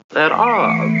There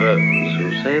are those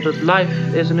who say that life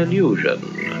is an illusion,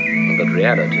 and that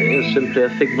reality is simply a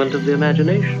figment of the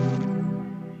imagination.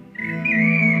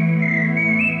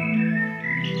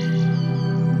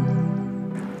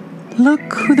 Look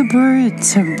who the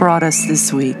birds have brought us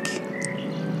this week.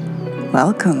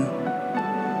 Welcome,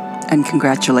 and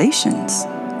congratulations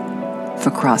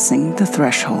for crossing the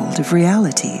threshold of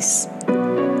realities.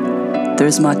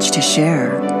 There's much to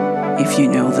share if you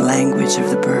know the language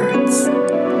of the birds.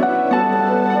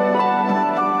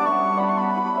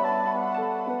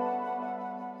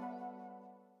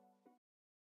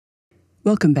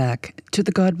 Welcome back to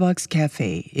the Godbox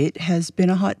Cafe. It has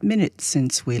been a hot minute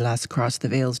since we last crossed the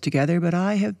veils together, but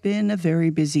I have been a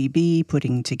very busy bee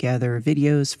putting together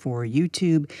videos for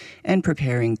YouTube and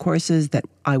preparing courses that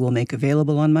I will make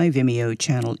available on my Vimeo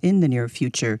channel in the near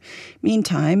future.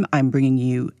 Meantime, I'm bringing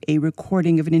you a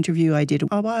recording of an interview I did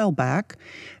a while back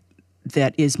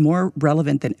that is more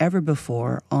relevant than ever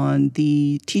before on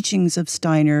the teachings of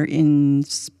Steiner in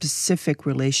specific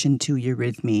relation to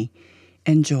eurythmy.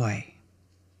 Enjoy.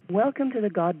 Welcome to the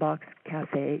Godbox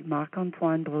Cafe,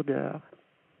 Marc-Antoine Brodeur.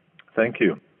 Thank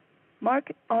you.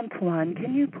 Marc-Antoine,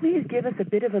 can you please give us a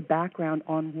bit of a background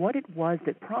on what it was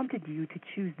that prompted you to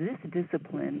choose this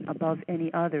discipline above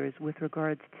any others with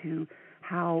regards to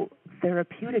how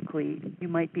therapeutically you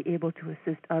might be able to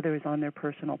assist others on their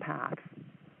personal paths?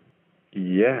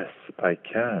 Yes, I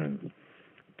can.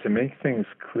 To make things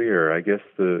clear, I guess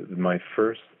my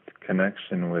first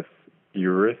connection with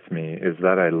eurythmy is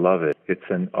that I love it. It's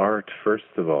an art, first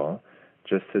of all,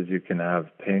 just as you can have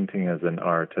painting as an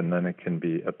art, and then it can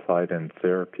be applied in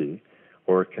therapy,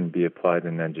 or it can be applied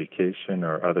in education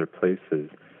or other places.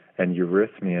 And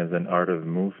eurythmy as an art of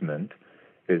movement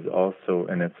is also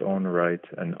in its own right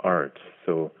an art.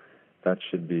 So that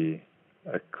should be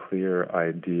a clear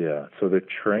idea. So the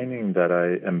training that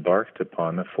I embarked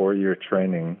upon, a 4-year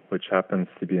training, which happens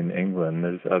to be in England,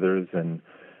 there's others in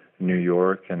New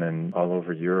York and in all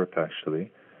over Europe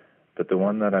actually, but the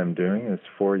one that I'm doing is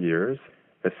 4 years.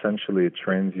 Essentially it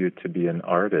trains you to be an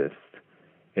artist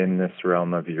in this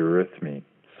realm of eurythmy.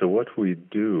 So what we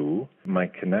do, my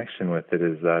connection with it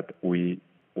is that we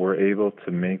were able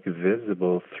to make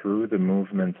visible through the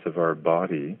movements of our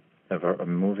body,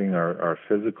 moving our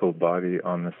physical body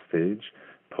on the stage,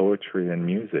 poetry and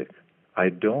music. I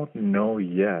don't know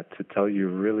yet, to tell you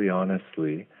really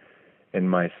honestly, in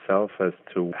myself as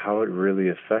to how it really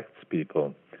affects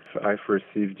people. I've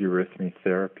received eurythmy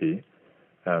therapy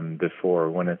before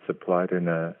when it's applied in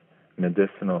a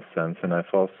medicinal sense, and I've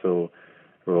also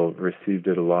received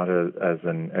it a lot as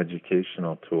an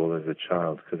educational tool as a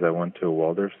child because I went to a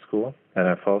Waldorf school, and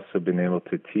I've also been able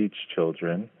to teach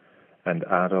children and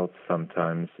adults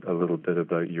sometimes a little bit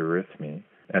about eurythmy.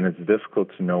 And it's difficult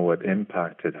to know what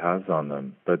impact it has on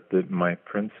them, but my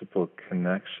principal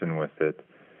connection with it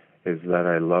is that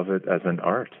I love it as an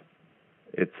art.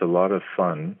 It's a lot of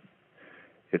fun.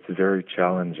 It's very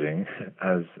challenging,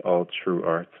 as all true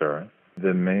arts are.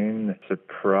 The main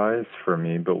surprise for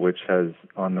me, but which has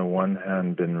on the one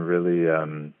hand been really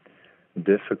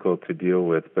difficult to deal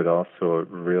with, but also a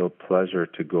real pleasure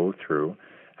to go through,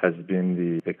 has been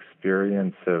the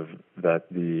experience of that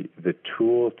the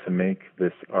tool to make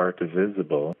this art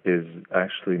visible is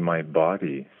actually my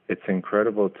body. It's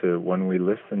incredible when we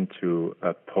listen to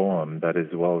a poem that is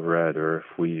well read, or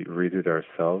if we read it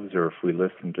ourselves, or if we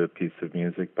listen to a piece of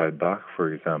music by Bach,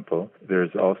 for example, there's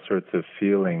all sorts of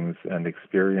feelings and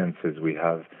experiences we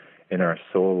have in our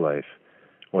soul life,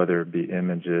 whether it be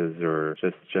images or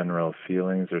just general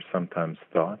feelings or sometimes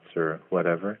thoughts or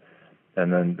whatever.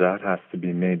 And then that has to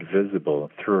be made visible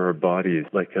through our bodies.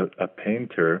 Like a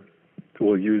painter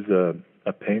will use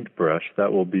a paintbrush,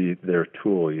 that will be their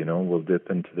tool, we'll dip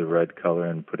into the red color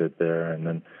and put it there, and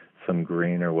then some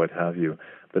green or what have you.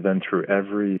 But then through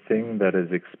everything that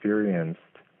is experienced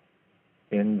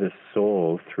in the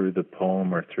soul through the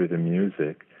poem or through the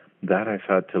music, that I've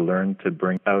had to learn to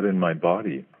bring out in my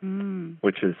body,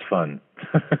 which is fun.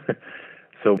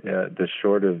 So the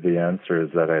short of the answer is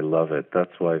that I love it.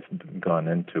 That's why I've gone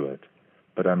into it.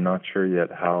 But I'm not sure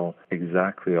yet how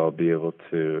exactly I'll be able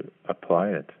to apply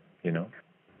it,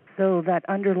 So that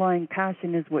underlying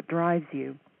passion is what drives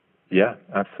you? Yeah,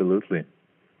 absolutely.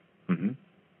 Mm-hmm.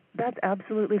 That's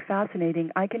absolutely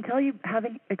fascinating. I can tell you,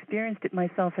 having experienced it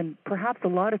myself, and perhaps a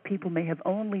lot of people may have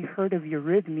only heard of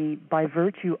eurythmy by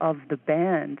virtue of the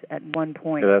band at one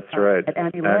point. That's right. At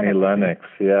Annie Lennox,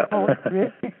 yeah.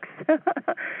 Eurythmics.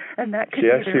 And that she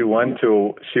actually went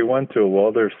to a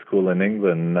Waldorf school in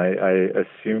England, and I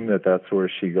assume that's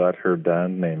where she got her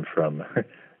band name from,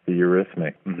 the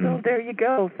eurythmic. Mm-hmm. Well, there you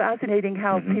go. Fascinating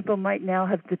how people might now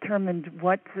have determined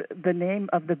what the name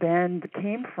of the band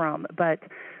came from. But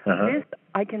this,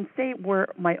 I can say, were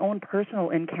my own personal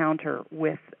encounter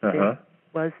with this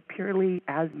was purely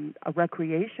as a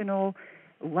recreational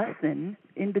lesson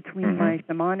in between my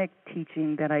shamanic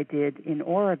teaching that I did in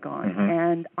Oregon.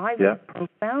 And I was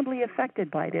profoundly affected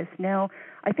by this. Now,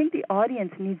 I think the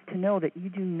audience needs to know that you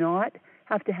do not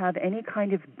have to have any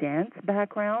kind of dance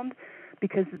background,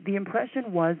 because the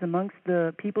impression was amongst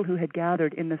the people who had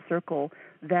gathered in the circle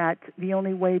that the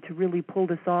only way to really pull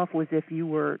this off was if you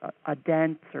were a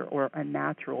dancer or a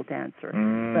natural dancer.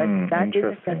 But that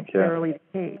isn't necessarily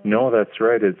the case. No, that's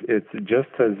right. It's just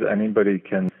as anybody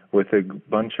can, with a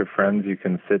bunch of friends, you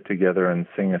can sit together and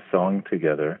sing a song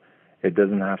together. It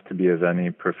doesn't have to be of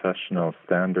any professional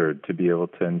standard to be able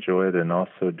to enjoy it and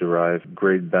also derive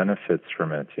great benefits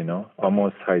from it,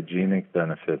 almost hygienic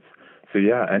benefits. So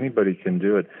yeah, anybody can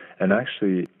do it. And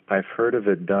actually, I've heard of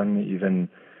it done even,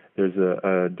 there's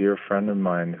a dear friend of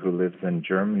mine who lives in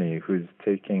Germany who's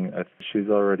she's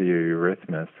already a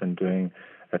eurythmist and doing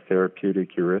a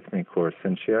therapeutic eurythmy course.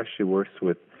 And she actually works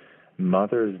with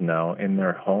mothers now in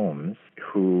their homes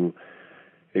who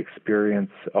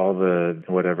experience all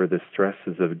the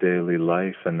stresses of daily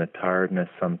life and the tiredness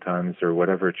sometimes or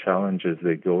whatever challenges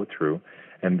they go through.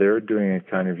 And they're doing a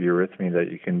kind of eurythmy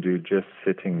that you can do just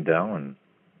sitting down,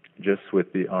 just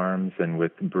with the arms and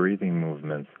with breathing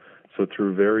movements. So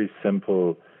through very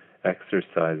simple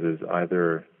exercises,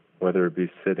 either whether it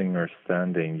be sitting or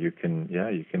standing, you can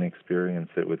experience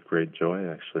it with great joy,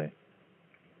 actually.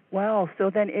 Wow.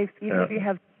 So then if you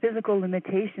have physical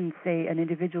limitations, say an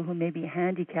individual who may be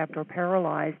handicapped or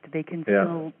paralyzed, they can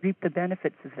still reap the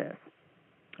benefits of this.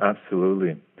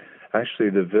 Absolutely. Actually,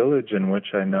 the village in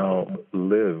which I now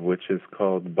live, which is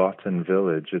called Botan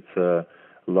Village, it's a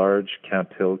large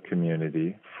Camp Hill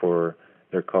community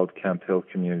they're called Camp Hill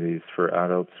communities for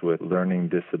adults with learning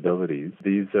disabilities.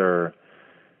 These are,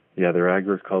 they're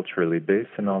agriculturally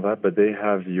based and all that, but they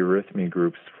have eurythmy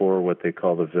groups for what they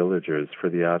call the villagers, for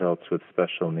the adults with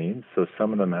special needs. So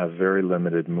some of them have very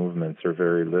limited movements or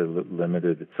very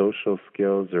limited social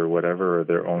skills or whatever, or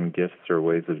their own gifts or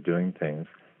ways of doing things.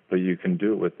 But you can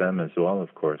do it with them as well,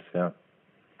 of course, yeah.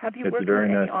 Have you worked with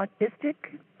any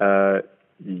autistic?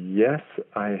 Yes,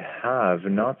 I have.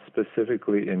 Not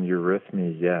specifically in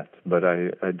eurythmy yet, but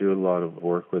I do a lot of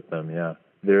work with them, yeah.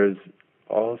 There's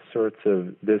all sorts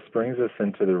of... This brings us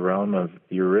into the realm of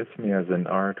eurythmy as an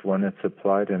art when it's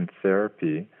applied in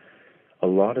therapy. A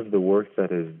lot of the work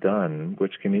that is done,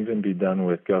 which can even be done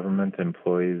with government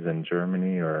employees in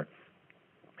Germany or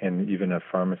in even a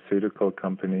pharmaceutical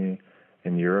company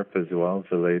in Europe as well,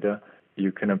 Veleda,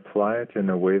 you can apply it in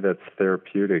a way that's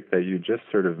therapeutic, that you just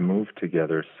sort of move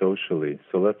together socially.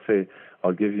 So let's say,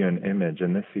 I'll give you an image,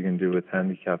 and this you can do with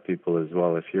handicapped people as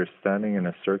well. If you're standing in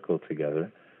a circle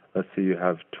together, let's say you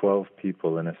have 12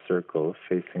 people in a circle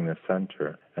facing the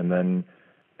center, and then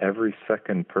every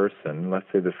second person, let's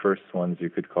say the first ones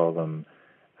you could call them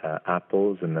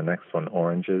apples, and the next one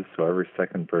oranges. So every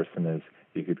second person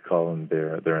you could call them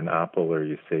they're an apple, or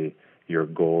you say you're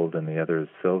gold and the other is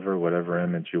silver, whatever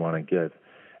image you want to give.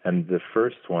 And the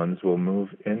first ones will move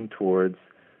in towards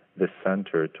the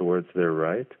center, towards their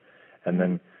right, and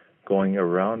then going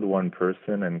around one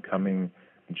person and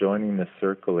joining the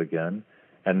circle again,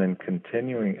 and then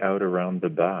continuing out around the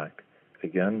back,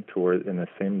 again in the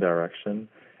same direction,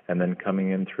 and then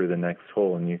coming in through the next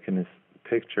hole. And you can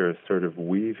picture a sort of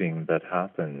weaving that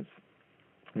happens.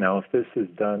 Now, if this is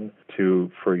done to,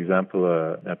 for example,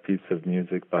 a piece of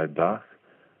music by Bach,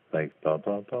 like ba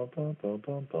ba ba ba ba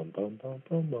ba ba ba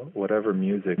ba ba, whatever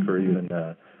music, or even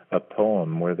a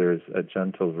poem where there's a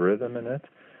gentle rhythm in it,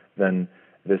 then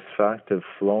this fact of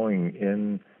flowing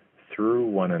in through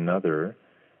one another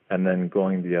and then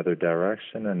going the other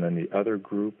direction, and then the other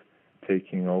group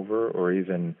taking over, or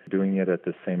even doing it at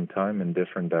the same time in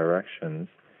different directions,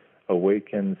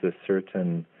 awakens a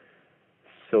certain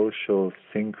social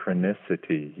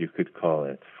synchronicity, you could call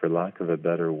it, for lack of a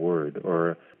better word,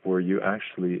 or where you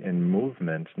actually in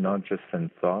movement, not just in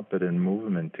thought, but in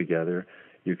movement together,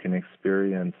 you can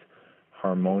experience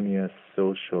harmonious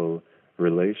social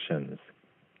relations.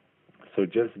 So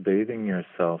just bathing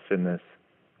yourself in this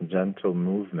gentle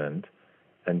movement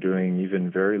and doing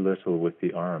even very little with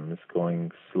the arms,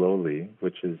 going slowly,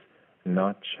 which is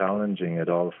not challenging at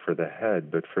all for the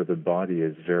head, but for the body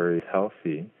is very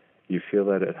healthy. You feel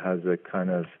that it has a kind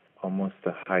of almost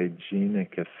a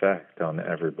hygienic effect on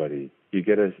everybody. You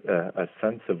get a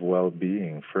sense of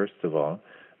well-being, first of all,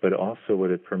 but also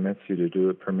what it permits you to do,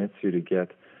 it permits you to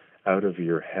get out of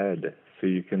your head So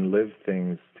you can live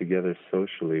things together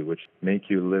socially, which make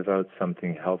you live out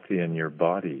something healthy in your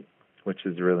body, which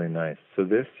is really nice. So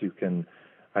this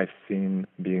I've seen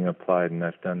being applied, and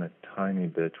I've done a tiny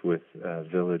bit with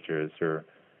villagers or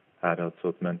adults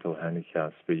with mental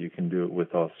handicaps, but you can do it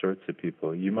with all sorts of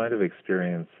people. You might have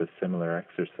experienced a similar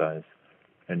exercise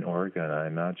in Oregon, I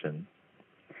imagine.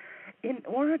 In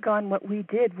Oregon, what we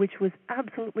did, which was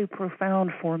absolutely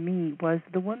profound for me, was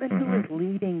the woman who was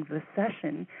leading the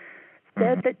session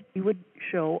said that she would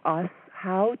show us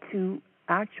how to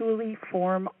actually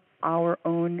form our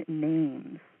own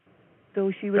names.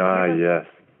 So she was yes.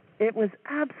 It was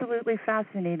absolutely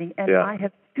fascinating, and I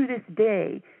have, to this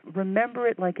day, remember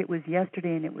it like it was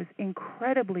yesterday, and it was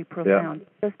incredibly profound.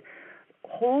 Just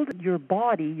hold your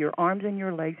body, your arms and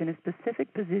your legs, in a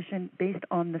specific position based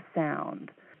on the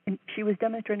sound. And she was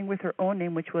demonstrating with her own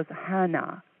name, which was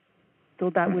Hannah.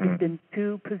 So that would have been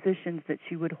two positions that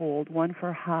she would hold, one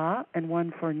for Ha and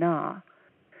one for Na.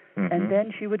 And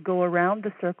then she would go around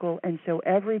the circle and show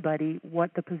everybody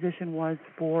what the position was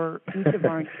for each of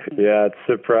our names. Yeah, it's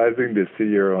surprising to see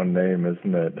your own name,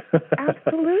 isn't it?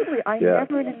 Absolutely. I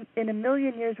never in a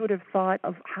million years would have thought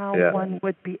of how one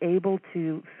would be able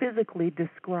to physically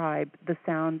describe the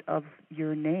sound of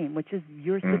your name, which is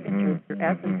your signature, your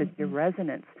essence, it's your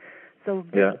resonance. So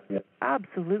this is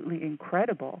absolutely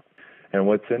incredible. And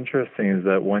what's interesting is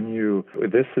that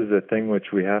this is a thing which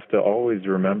we have to always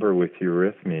remember with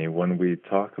eurythmy when we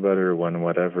talk about it or when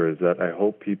whatever, is that I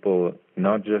hope people,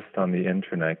 not just on the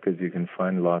internet, because you can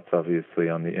find lots obviously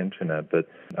on the internet, but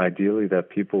ideally that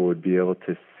people would be able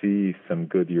to see some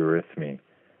good eurythmy.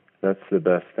 That's the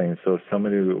best thing. So if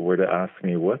somebody were to ask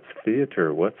me, what's theater?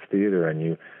 And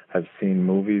you have seen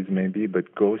movies maybe,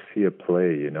 but go see a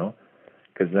play,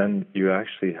 because then you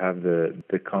actually have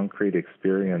the concrete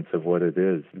experience of what it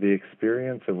is. The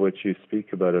experience of what you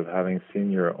speak about, of having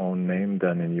seen your own name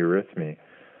done in eurythmy,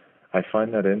 I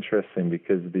find that interesting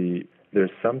because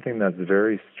there's something that's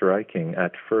very striking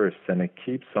at first, and it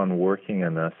keeps on working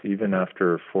in us even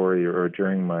after 4 years or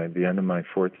during the end of my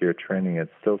 4th year training.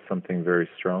 It's still something very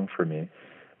strong for me,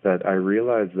 that I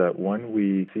realize that when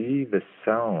we see the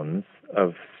sounds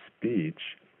of speech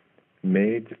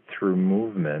made through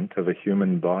movement of a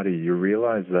human body, you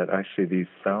realize that actually these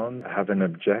sounds have an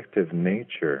objective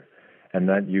nature, and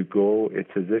that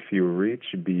it's as if you reach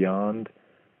beyond,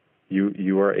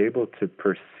 you are able to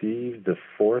perceive the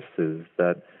forces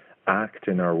that act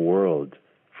in our world.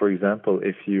 For example,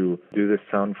 if you do the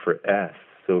sound for S,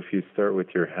 so if you start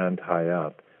with your hand high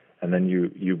up, and then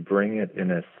you bring it in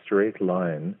a straight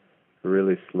line,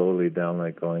 really slowly down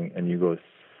like going, and you go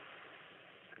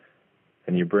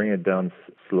and you bring it down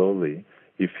slowly,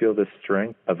 you feel the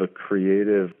strength of a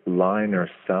creative line or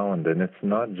sound, and it's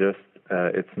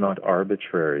not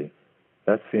arbitrary.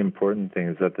 That's the important thing,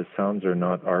 is that the sounds are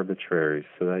not arbitrary,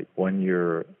 so that when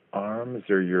your arms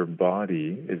or your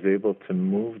body is able to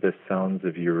move the sounds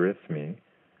of eurythmy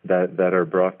that are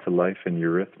brought to life in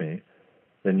eurythmy,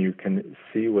 then you can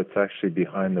see what's actually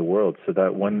behind the world. So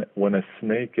that when a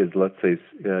snake is, let's say,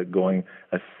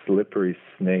 a slippery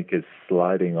snake is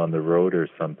sliding on the road or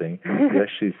something, you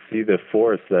actually see the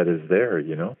force that is there,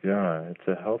 Yeah, it's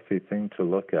a healthy thing to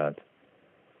look at.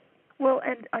 Well,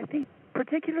 and I think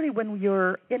particularly when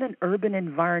you're in an urban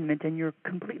environment and you're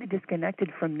completely disconnected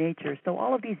from nature, so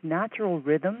all of these natural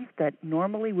rhythms that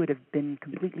normally would have been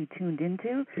completely tuned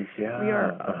into, we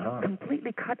are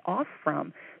completely cut off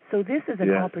from. So this is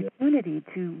an opportunity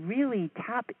to really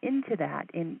tap into that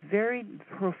in very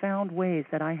profound ways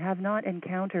that I have not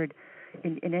encountered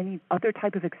in any other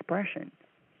type of expression.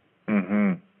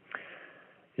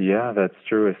 Yeah, that's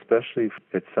true. Especially,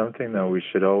 it's something that we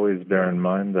should always bear in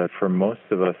mind, that for most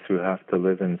of us who have to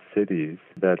live in cities,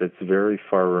 that it's very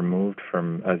far removed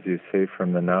from, as you say,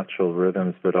 from the natural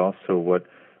rhythms, but also what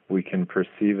we can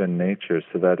perceive in nature.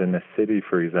 So that in a city,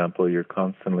 for example, you're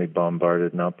constantly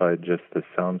bombarded not by just the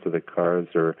sounds of the cars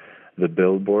or the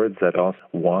billboards that also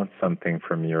want something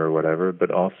from you or whatever, but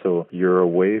also you're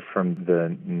away from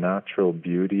the natural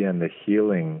beauty and the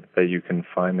healing that you can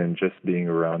find in just being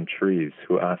around trees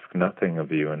who ask nothing of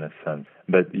you, in a sense.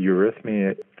 But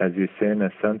eurythmy, as you say, in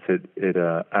a sense, it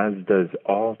as does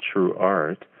all true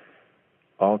art,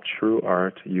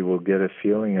 you will get a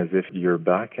feeling as if you're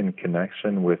back in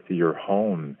connection with your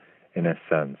home, in a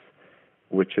sense,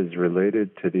 which is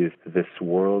related to this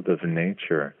world of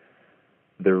nature.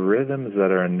 The rhythms that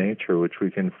are in nature, which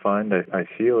we can find, I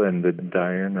feel, in the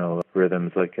diurnal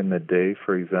rhythms, like in the day,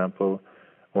 for example,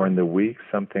 or in the week.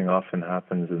 Something often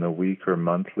happens in the week or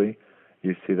monthly.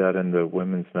 You see that in the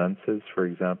women's menses, for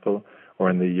example,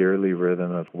 or in the yearly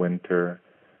rhythm of winter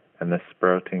and the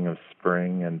sprouting of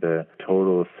spring and the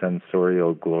total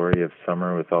sensorial glory of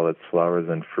summer with all its flowers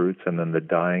and fruits, and then the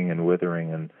dying and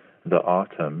withering and the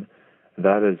autumn,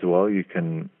 that as well you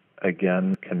can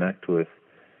again connect with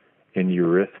in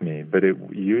eurythmy. But it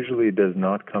usually does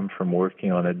not come from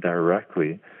working on it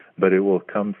directly, but it will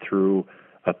come through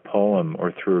a poem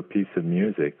or through a piece of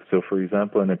music. So for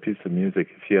example, in a piece of music,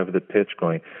 if you have the pitch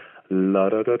going la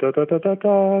da da da da da da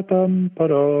da dum pa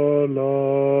da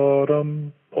la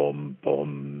dum pom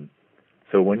pom.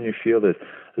 So when you feel this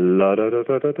la da da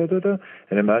da da da da da,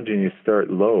 and imagine you start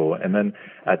low, and then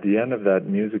at the end of that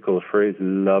musical phrase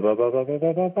la ba ba ba ba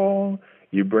ba ba ba,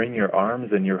 you bring your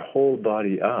arms and your whole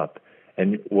body up.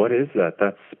 And what is that?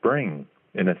 That's spring,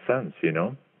 in a sense, you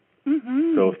know?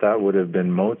 Mm-hmm. So if that would have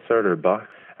been Mozart or Bach,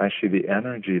 actually the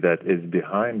energy that is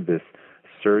behind this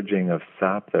surging of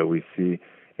sap that we see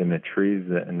in the trees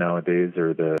nowadays,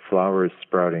 or the flowers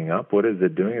sprouting up, what is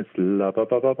it doing? It's la ba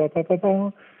ba ba ba ba ba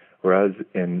ba. Whereas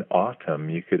in autumn,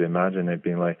 you could imagine it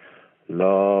being like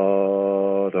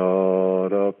la da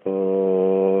da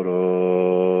ba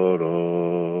da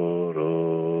da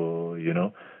da, you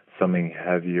know, something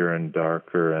heavier and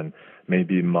darker and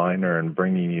maybe minor and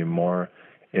bringing you more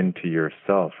into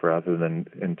yourself rather than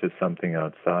into something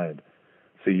outside.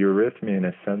 So eurythmy, in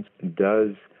a sense,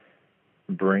 does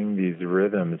bring these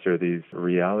rhythms or these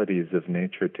realities of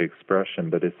nature to expression,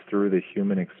 but it's through the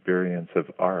human experience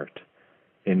of art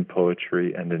in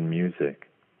poetry and in music.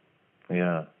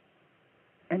 Yeah.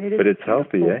 And it is, but it's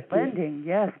healthy, eh? Blending,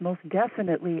 yes, most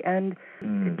definitely. And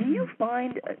do you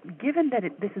find, given that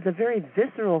this is a very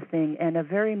visceral thing and a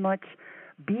very much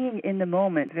being in the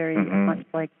moment, very much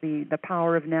like the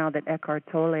power of now that Eckhart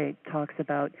Tolle talks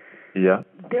about, yeah,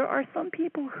 there are some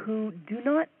people who do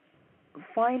not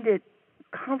find it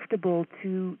comfortable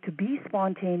to be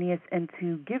spontaneous and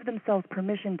to give themselves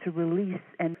permission to release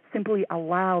and simply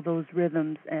allow those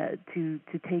rhythms to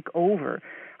take over.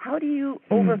 How do you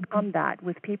overcome that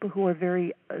with people who are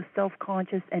very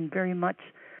self-conscious and very much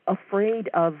afraid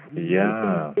of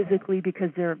moving physically because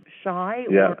they're shy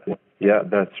or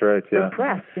that's right.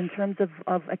 repressed in terms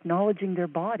of acknowledging their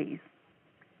bodies?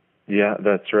 Yeah,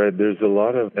 that's right. There's a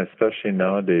lot of, especially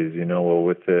nowadays, you know,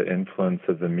 with the influence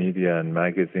of the media and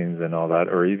magazines and all that,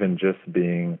 or even just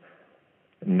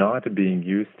not being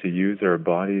used to use our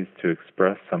bodies to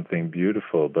express something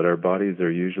beautiful, but our bodies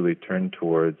are usually turned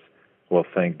towards, well,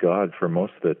 thank God for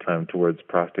most of the time, towards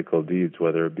practical deeds,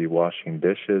 whether it be washing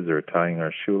dishes or tying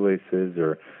our shoelaces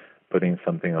or putting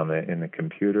something in the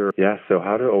computer. Yeah, so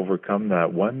how to overcome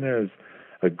that? When there's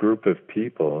a group of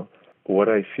people, what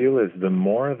I feel is the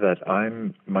more that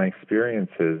my experience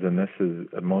is, and this is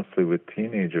mostly with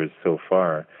teenagers so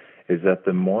far, is that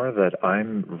the more that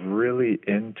I'm really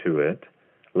into it,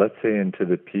 let's say into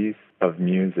the piece of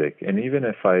music, and even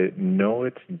if I know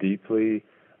it deeply,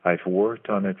 I've worked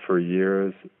on it for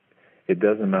years, it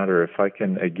doesn't matter. If I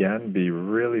can, again, be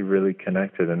really, really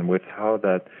connected and with how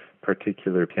that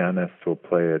particular pianist will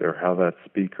play it or how that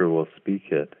speaker will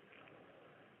speak it,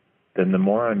 then the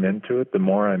more I'm into it, the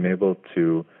more I'm able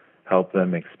to help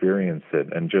them experience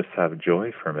it and just have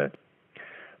joy from it.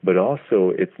 But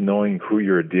also, it's knowing who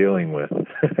you're dealing with.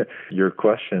 Your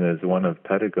question is one of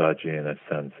pedagogy in a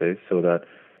sense, so that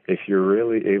if you're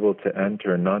really able to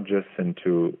enter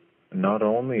not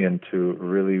only into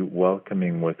really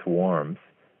welcoming with warmth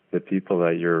the people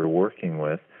that you're working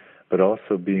with, but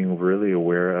also being really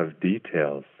aware of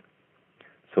details.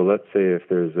 So let's say if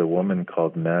there's a woman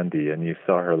called Mandy and you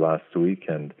saw her last week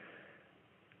and,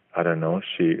 I don't know,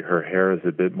 her hair is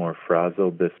a bit more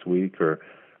frazzled this week, or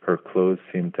her clothes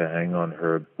seem to hang on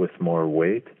her with more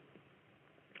weight,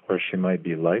 or she might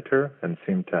be lighter and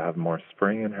seem to have more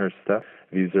spring in her step.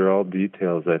 These are all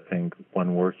details, I think,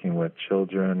 when working with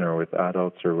children or with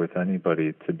adults or with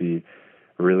anybody, to be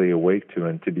really awake to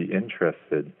and to be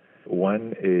interested.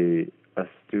 When a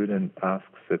student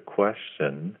asks a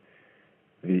question,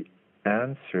 the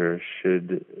answer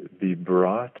should be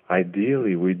brought.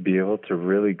 Ideally, we'd be able to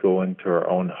really go into our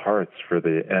own hearts for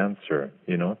the answer,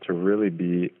 to really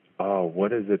be,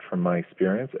 what is it from my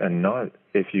experience? And not,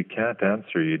 if you can't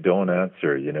answer, you don't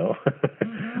answer,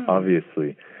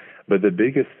 obviously. But the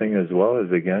biggest thing as well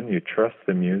is, again, you trust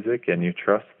the music and you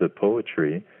trust the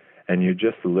poetry and you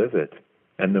just live it.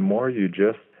 And the more you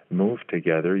just move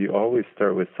together, you always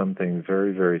start with something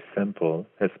very, very simple,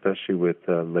 especially with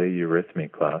lay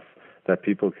eurythmy class, that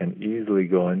people can easily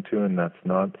go into and that's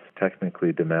not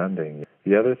technically demanding.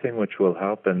 The other thing which will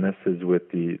help, and this is with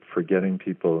for getting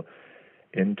people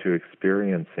into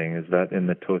experiencing, is that in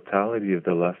the totality of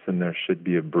the lesson there should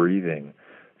be a breathing.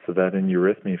 So that in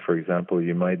eurythmy, for example,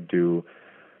 you might do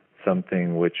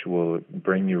something which will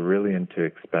bring you really into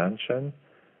expansion,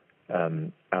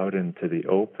 out into the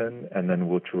open, and then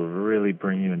which will really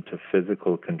bring you into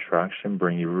physical contraction,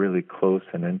 bring you really close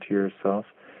and into yourself.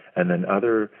 And then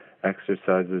other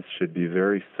exercises should be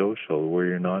very social, where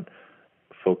you're not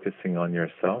focusing on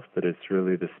yourself, but it's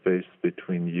really the space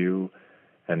between you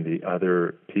and the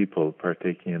other people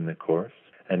partaking in the course.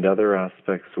 And other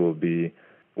aspects will be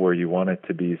where you want it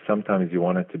to be. Sometimes you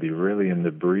want it to be really in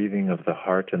the breathing of the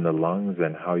heart and the lungs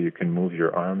and how you can move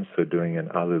your arms, so doing an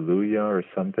Alleluia or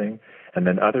something. And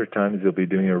then other times you'll be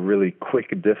doing a really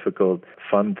quick, difficult,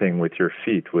 fun thing with your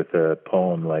feet, with a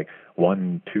poem like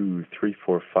 1, 2, 3,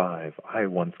 4, 5. I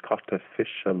once caught a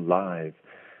fish alive,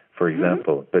 for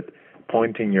example. But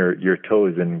pointing your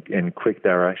toes in quick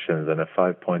directions and a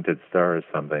 5-pointed star or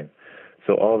something.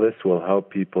 So all this will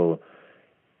help people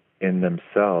in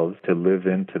themselves to live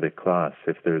into the class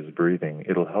if there's breathing.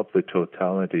 It'll help the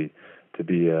totality to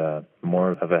be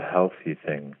more of a healthy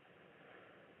thing.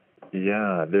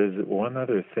 Yeah, there's one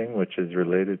other thing which is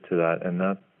related to that, and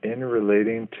that in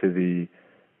relating to the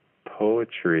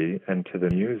poetry and to the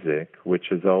music,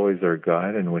 which is always our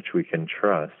guide and which we can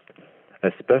trust,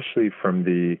 especially from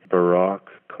the Baroque,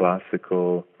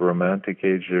 classical, Romantic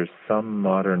age. There's some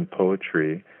modern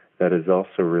poetry that is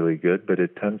also really good, but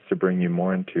it tends to bring you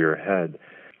more into your head.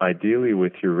 Ideally,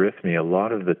 with eurythmy, a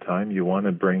lot of the time you want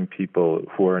to bring people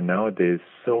who are nowadays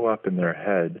so up in their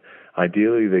head,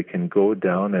 ideally they can go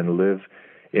down and live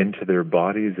into their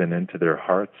bodies and into their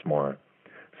hearts more,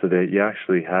 so that you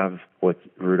actually have what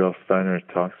Rudolf Steiner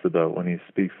talks about when he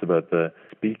speaks about the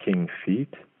speaking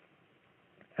feet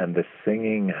and the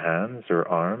singing hands or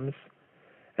arms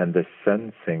and the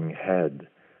sensing head,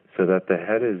 so that the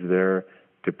head is there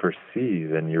to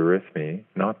perceive in eurythmy,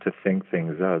 not to think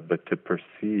things out, but to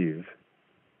perceive,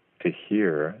 to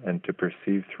hear, and to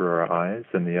perceive through our eyes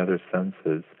and the other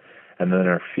senses. And then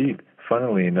our feet,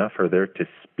 funnily enough, are there to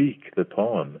speak the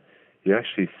poem. You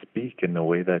actually speak in the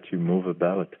way that you move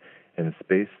about in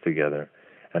space together.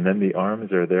 And then the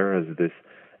arms are there as this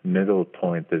middle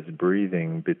point, this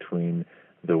breathing between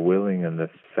the willing and the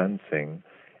sensing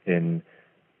in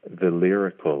the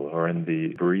lyrical, or in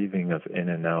the breathing of in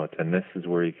and out. And this is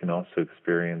where you can also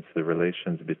experience the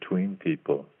relations between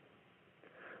people.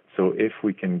 So if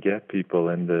we can get people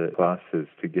in the classes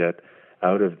to get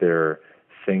out of their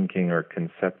thinking or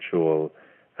conceptual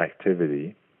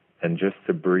activity and just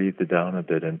to breathe down a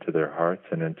bit into their hearts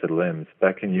and into limbs,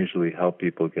 that can usually help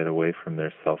people get away from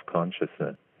their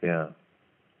self-consciousness. Yeah.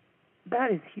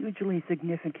 That is hugely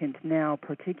significant now,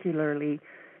 particularly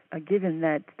given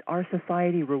that our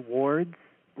society rewards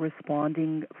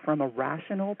responding from a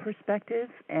rational perspective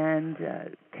and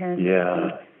tends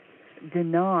to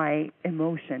deny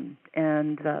emotion.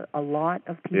 And a lot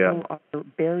of people are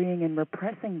burying and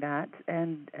repressing that,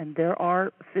 and there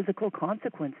are physical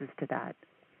consequences to that.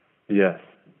 Yes.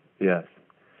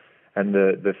 And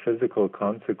the physical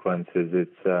consequences,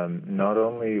 it's not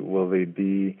only will they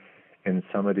be in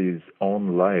somebody's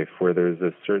own life where there's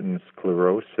a certain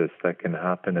sclerosis that can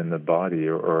happen in the body,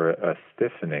 or a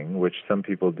stiffening, which some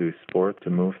people do sport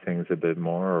to move things a bit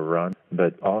more or run,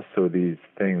 but also these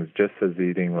things, just as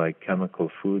eating like chemical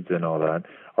foods and all that,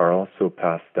 are also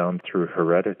passed down through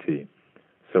heredity.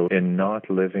 So in not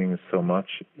living so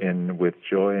much with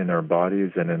joy in our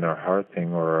bodies and in our heart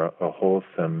thing, or a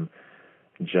wholesome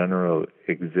general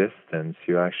existence,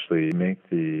 you actually make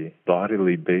the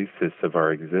bodily basis of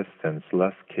our existence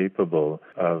less capable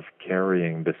of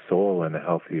carrying the soul in a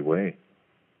healthy way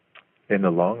in the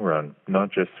long run,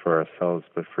 not just for ourselves,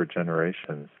 but for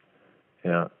generations.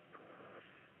 Yeah,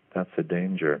 that's a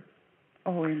danger.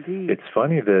 Oh, indeed. It's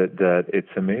funny that it's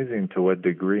amazing to what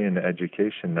degree in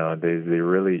education nowadays they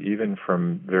really, even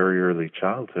from very early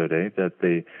childhood, that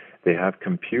they have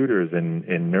computers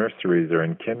in nurseries or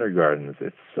in kindergartens.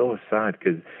 It's so sad,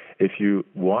 because if you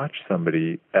watch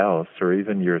somebody else or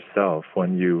even yourself,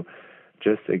 when you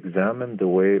just examine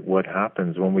what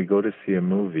happens when we go to see a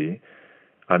movie,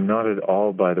 I'm not at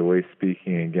all, by the way,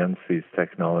 speaking against these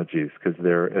technologies, because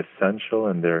they're essential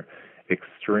and they're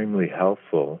extremely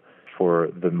helpful for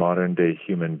the modern day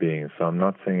human being. So I'm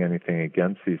not saying anything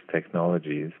against these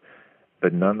technologies,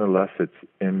 but nonetheless it's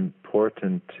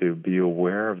important to be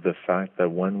aware of the fact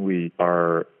that when we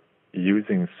are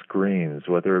using screens,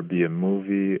 whether it be a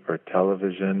movie or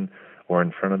television or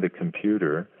in front of the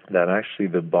computer, that actually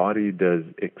the body does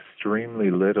extremely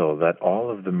little, that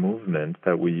all of the movement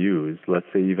that we use, let's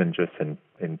say even just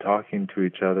in talking to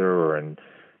each other or in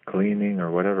cleaning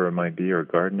or whatever it might be, or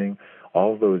gardening,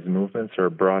 all those movements are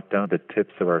brought down to the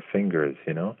tips of our fingers,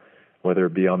 whether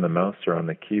it be on the mouse or on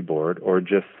the keyboard, or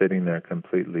just sitting there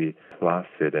completely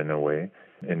placid in a way.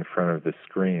 in front of the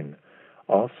screen.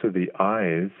 Also, the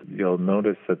eyes, you'll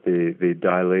notice that they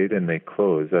dilate and they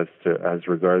close as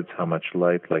regards how much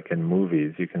light, like in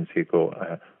movies, you can see it go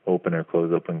open or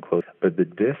close, open, close. But the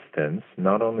distance,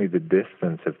 not only the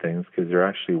distance of things, because you're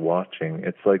actually watching,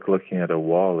 it's like looking at a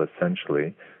wall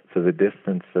essentially, so the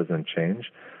distance doesn't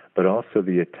change, but also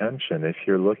the attention. If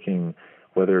you're looking,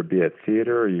 whether it be at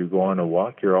theater or you go on a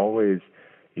walk, you're always,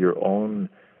 your own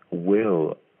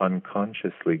will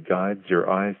unconsciously guides your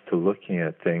eyes to looking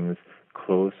at things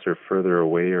close or further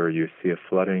away, or you see a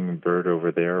fluttering bird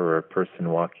over there, or a person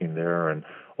walking there, or an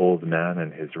old man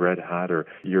in his red hat, or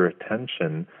your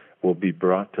attention will be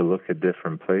brought to look at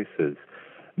different places.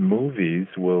 Movies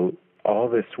will, all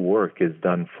this work is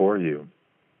done for you.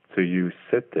 So you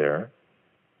sit there,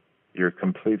 you're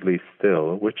completely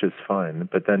still, which is fine,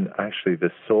 but then actually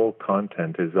the soul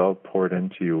content is all poured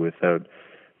into you without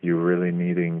you really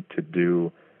needing to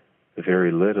do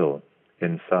very little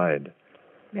inside.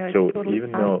 Yeah, it's so totally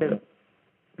even passive.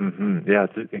 though, yeah,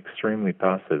 it's extremely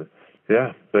passive.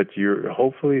 Yeah, but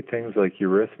hopefully things like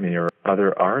eurythmy or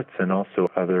other arts and also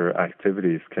other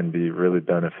activities can be really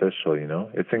beneficial, you know?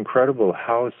 It's incredible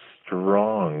how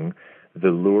strong the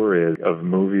lure is of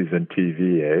movies and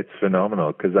TV. It's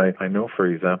phenomenal because I know, for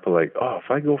example, like, if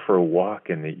I go for a walk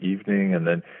in the evening and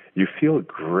then you feel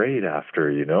great after,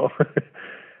 you know?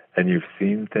 And you've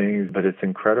seen things, but it's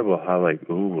incredible how, like,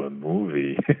 ooh, a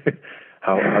movie,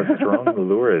 how strong the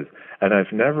lure is. And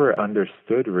I've never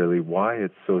understood really why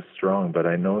it's so strong, but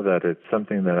I know that it's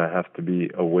something that I have to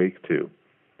be awake to.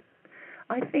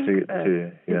 I think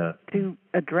to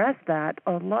address that,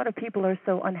 a lot of people are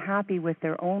so unhappy with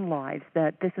their own lives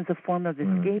that this is a form of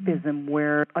escapism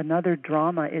where another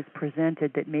drama is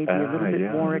presented that may be a little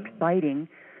bit more exciting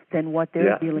than what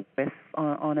they're dealing with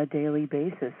on a daily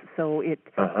basis. So it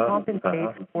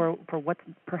compensates for what's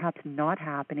perhaps not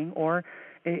happening, or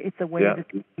it's a way of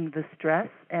escaping the stress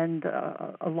and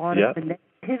a lot of the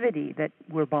negativity that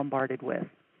we're bombarded with.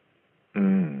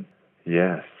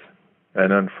 Yes.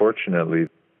 And unfortunately,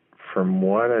 from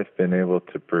what I've been able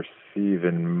to perceive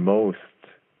in most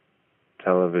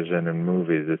television and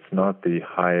movies, it's not the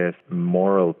highest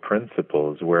moral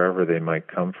principles, wherever they might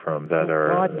come from, that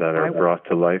are brought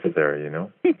to life there, you know?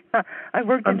 I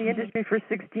worked in the industry for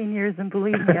 16 years, and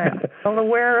believe me, I'm well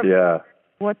aware of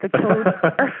what the codes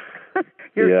are.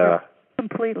 You're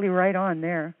completely right on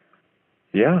there.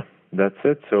 Yeah, that's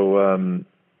it. So,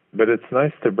 but it's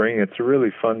nice to bring, it's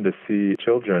really fun to see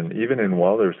children, even in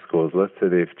Waldorf schools, let's say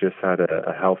they've just had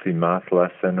a healthy math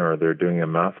lesson or they're doing a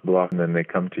math block, and then they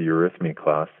come to eurythmy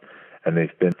class and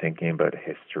they've been thinking about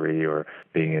history or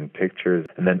being in pictures,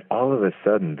 and then all of a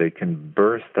sudden they can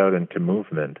burst out into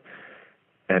movement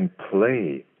and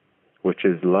play, which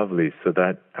is lovely. So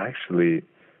that actually,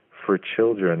 for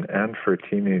children and for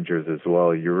teenagers as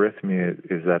well, eurythmy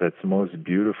is at its most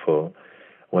beautiful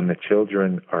when the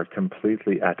children are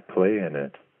completely at play in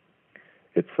it.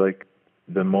 It's like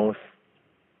the most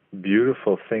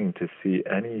beautiful thing to see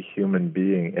any human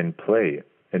being in play,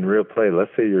 in real play.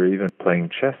 Let's say you're even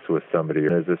playing chess with somebody,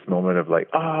 and there's this moment of like,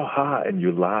 and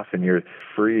you laugh and you're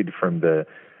freed from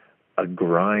a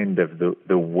grind of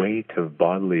the weight of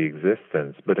bodily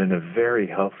existence, but in a very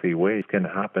healthy way. It can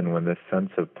happen when this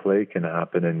sense of play can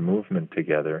happen in movement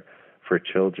together for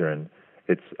children.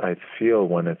 I feel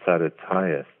when it's at its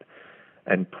highest.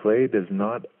 And play does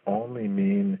not only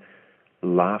mean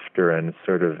laughter and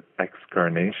sort of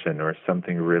excarnation or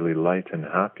something really light and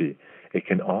happy. It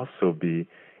can also be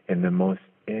in the most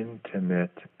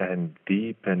intimate and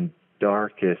deep and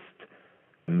darkest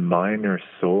minor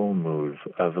soul move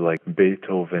of like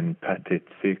Beethoven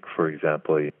Pathétique, for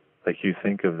example. Like you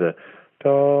think of the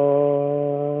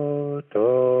da, da,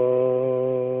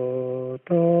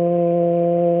 da,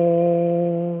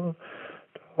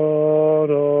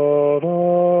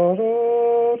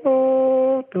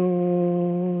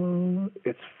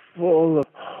 it's full of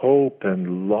hope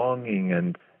and longing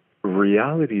and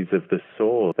realities of the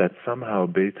soul that somehow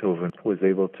Beethoven was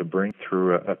able to bring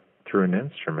through an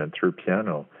instrument, through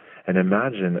piano. And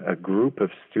imagine a group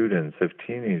of students, of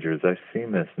teenagers. I've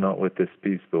seen this not with this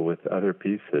piece, but with other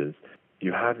pieces.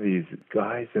 You have these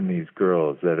guys and these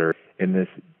girls that are in this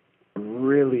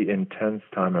really intense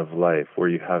time of life where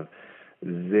you have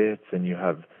zits and you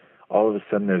have all of a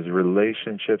sudden there's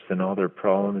relationships and all their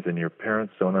problems, and your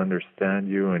parents don't understand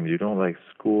you, and you don't like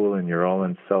school, and you're all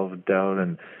in self-doubt,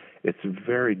 and it's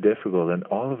very difficult. And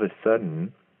all of a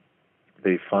sudden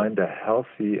they find a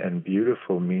healthy and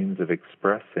beautiful means of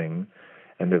expressing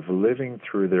and of living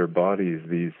through their bodies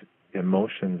these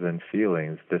emotions and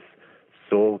feelings, this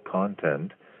soul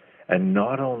content, and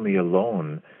not only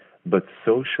alone, but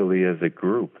socially as a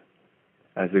group.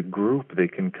 as a group, they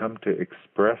can come to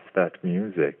express that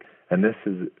music. And this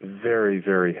is very,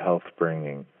 very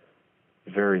health-bringing,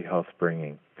 very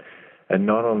health-bringing. And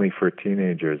not only for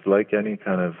teenagers, like any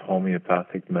kind of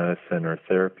homeopathic medicine or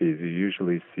therapies, you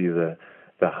usually see the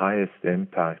highest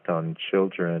impact on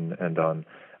children and on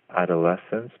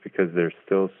adolescents because they're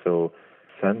still so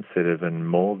sensitive and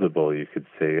moldable, you could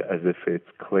say, as if it's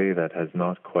clay that has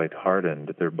not quite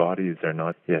hardened. Their bodies are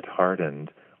not yet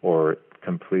hardened or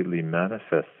completely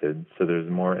manifested, so there's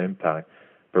more impact.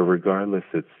 But regardless,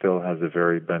 it still has a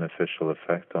very beneficial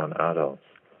effect on adults.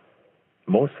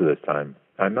 Most of the time.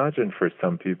 I imagine for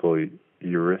some people,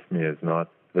 eurythmia is not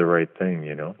the right thing,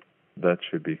 That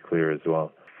should be clear as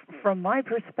well. From my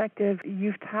perspective,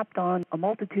 you've tapped on a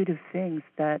multitude of things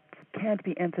that can't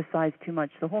be emphasized too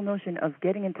much. The whole notion of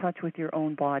getting in touch with your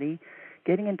own body,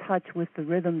 getting in touch with the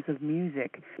rhythms of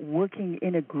music, working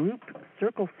in a group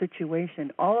circle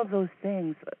situation, all of those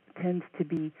things tends to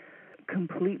be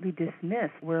completely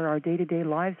dismissed where our day-to-day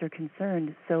lives are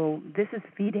concerned. So this is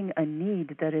feeding a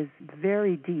need that is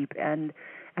very deep. And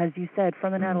as you said,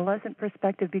 from an adolescent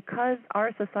perspective, because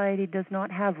our society does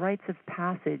not have rites of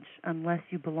passage unless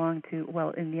you belong to,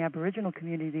 well, in the Aboriginal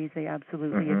communities, they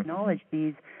absolutely acknowledge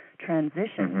these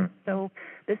transitions. So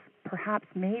this perhaps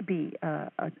may be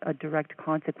a direct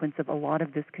consequence of a lot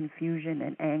of this confusion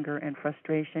and anger and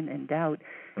frustration and doubt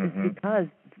is because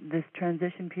this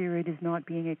transition period is not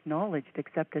being acknowledged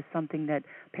except as something that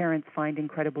parents find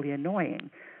incredibly annoying.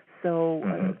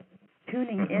 So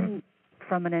tuning in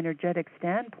from an energetic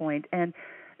standpoint, and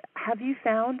have you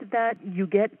found that you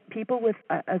get people with,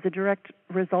 as a direct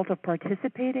result of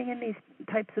participating in these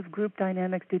types of group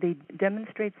dynamics, do they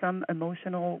demonstrate some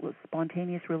emotional,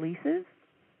 spontaneous releases?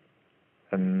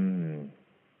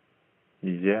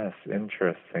 Yes,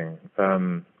 interesting.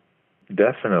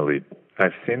 Definitely.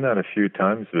 I've seen that a few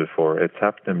times before. It's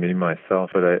happened to me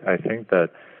myself, but I think that,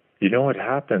 what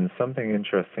happened? Something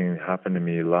interesting happened to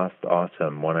me last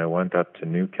autumn when I went up to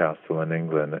Newcastle in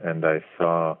England and I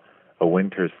saw A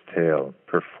Winter's Tale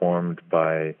performed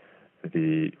by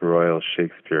the Royal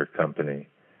Shakespeare Company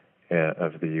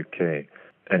of the UK.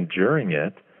 And during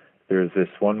it, there's this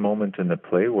one moment in the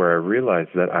play where I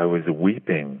realized that I was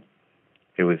weeping.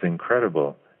 It was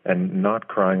incredible. And not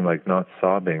crying, like not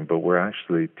sobbing, but where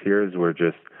actually tears were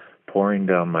just pouring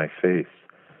down my face.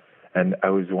 And I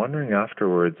was wondering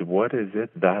afterwards, what is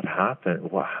it that happened?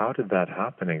 How did that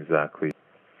happen exactly?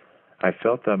 I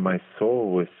felt that my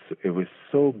soul was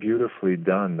so beautifully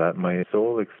done, that my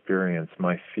soul experience,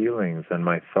 my feelings and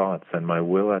my thoughts and my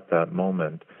will at that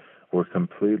moment were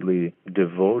completely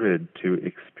devoted to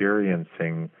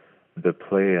experiencing the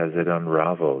play as it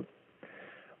unraveled.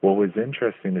 What was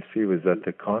interesting to see was that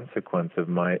the consequence of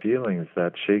my feelings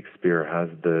that Shakespeare has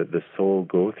the soul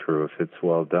go through if it's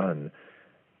well done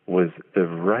was the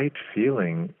right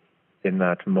feeling in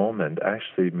that moment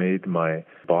actually made my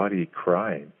body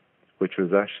cry, which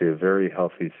was actually a very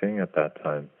healthy thing at that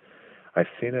time. I've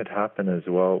seen it happen as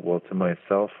well to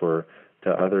myself or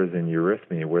to others in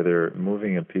eurythmy where they're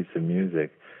moving a piece of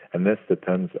music. And this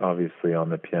depends obviously on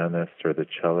the pianist or the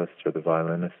cellist or the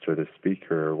violinist or the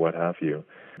speaker or what have you.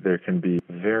 There can be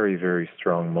very, very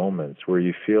strong moments where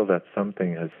you feel that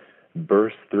something has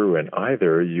burst through and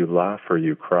either you laugh or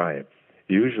you cry.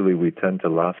 Usually we tend to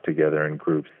laugh together in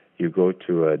groups. You go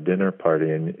to a dinner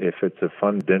party and if it's a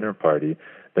fun dinner party,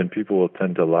 then people will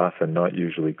tend to laugh and not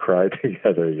usually cry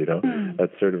together,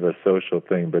 That's sort of a social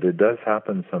thing. But it does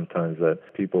happen sometimes that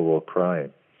people will cry.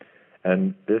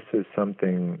 And this is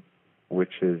something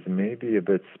which is maybe a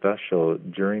bit special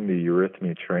during the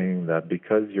eurythmy training, that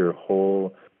because your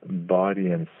whole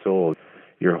body and soul,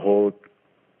 your whole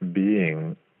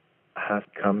being has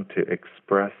come to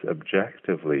express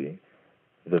objectively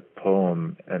the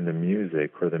poem and the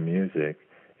music, or the music,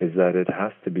 is that it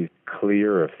has to be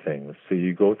clear of things. So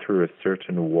you go through a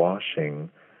certain washing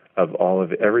of all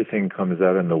of it. Everything comes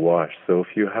out in the wash. So if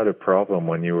you had a problem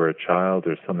when you were a child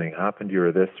or something happened to you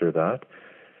or this or that,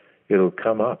 it'll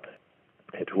come up.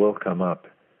 It will come up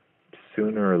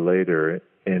sooner or later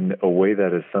in a way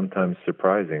that is sometimes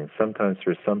surprising. Sometimes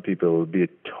for some people it will be a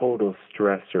total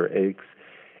stress or aches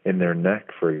in their neck,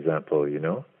 for example,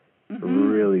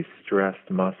 really stressed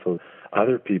muscles.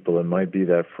 Other people, it might be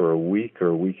that for a week or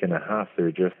a week and a half,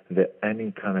 they're just that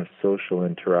any kind of social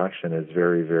interaction is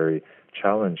very, very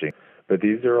challenging. But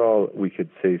these are all, we could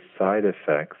say, side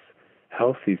effects,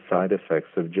 healthy side effects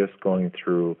of just going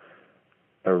through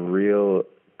a real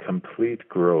complete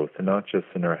growth, not just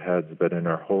in our heads, but in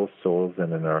our whole souls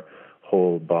and in our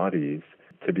whole bodies,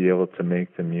 to be able to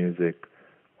make the music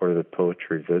or the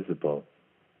poetry visible.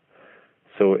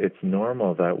 So it's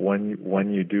normal that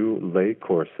when you do lay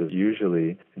courses,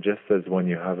 usually just as when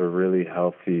you have a really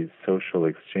healthy social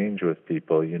exchange with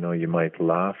people, you might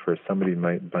laugh or somebody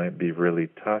might be really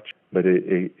touched, but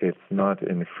it's not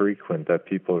infrequent that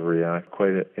people react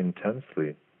quite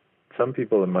intensely. Some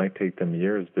people, it might take them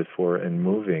years before in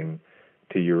moving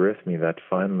to eurythmy that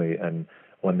finally, and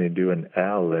when they do an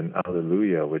L in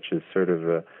Alleluia, which is sort of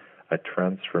a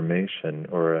transformation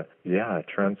or a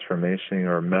transformation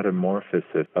or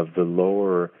metamorphosis of the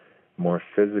lower, more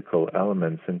physical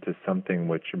elements into something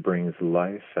which brings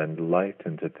life and light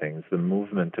into things. The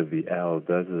movement of the L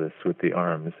does this with the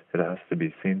arms. It has to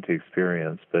be seen to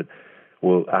experience, but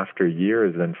after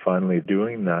years then finally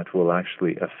doing that will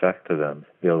actually affect them.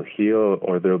 They'll heal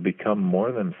or they'll become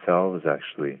more themselves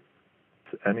actually.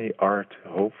 Any art,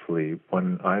 hopefully,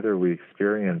 when either we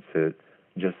experience it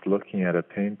just looking at a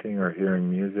painting or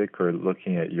hearing music or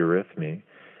looking at eurythmy,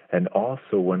 and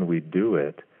also when we do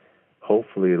it,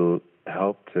 hopefully it'll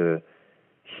help to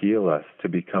heal us, to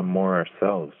become more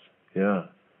ourselves. Yeah.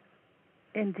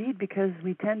 Indeed, because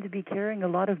we tend to be carrying a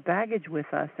lot of baggage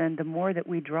with us, and the more that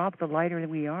we drop, the lighter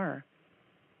we are.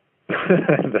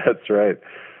 That's right.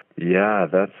 Yeah,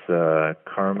 that's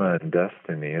karma and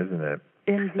destiny, isn't it?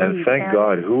 Indeed. And thank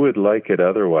God, who would like it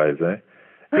otherwise, eh?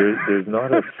 There's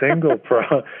not a single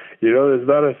there's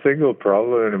not a single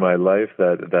problem in my life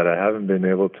that I haven't been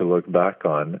able to look back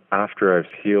on after I've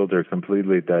healed or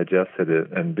completely digested it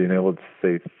and been able to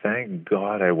say, thank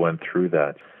God I went through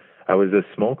that. I was a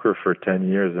smoker for 10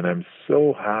 years, and I'm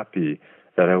so happy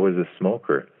that I was a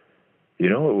smoker. It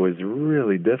was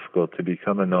really difficult to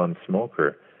become a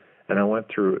non-smoker, and I went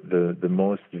through the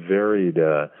most varied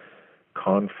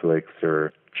conflicts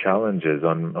or challenges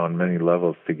on many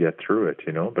levels to get through it,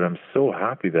 but I'm so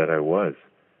happy that I was.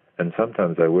 And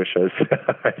sometimes I wish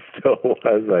I still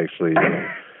was actually.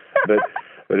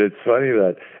 But it's funny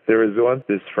that there was once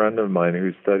this friend of mine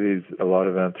who studies a lot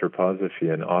of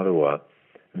anthroposophy in Ottawa,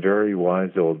 very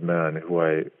wise old man who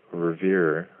I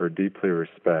revere or deeply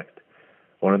respect.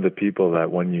 One of the people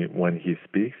that when he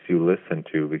speaks you listen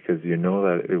to because you know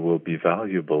that it will be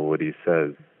valuable what he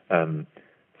says.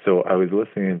 So I was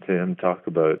listening to him talk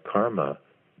about karma.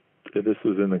 This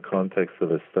was in the context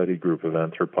of a study group of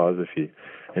anthroposophy.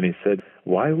 And he said,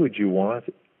 why would you want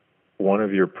one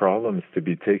of your problems to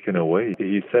be taken away?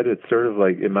 He said it's sort of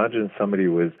like, imagine somebody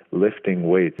was lifting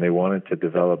weights and they wanted to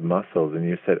develop muscles. And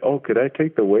you said, oh, could I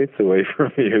take the weights away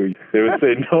from you? They would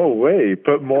say, no way,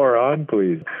 put more on,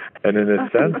 please. And in a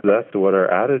sense, that's what our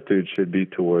attitude should be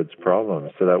towards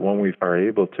problems, so that when we are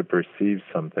able to perceive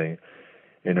something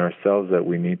in ourselves that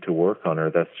we need to work on,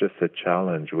 or that's just a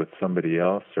challenge with somebody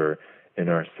else or in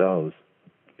ourselves,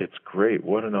 it's great.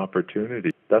 What an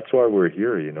opportunity. That's why we're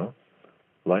here,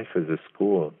 Life is a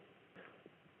school.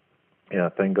 Yeah,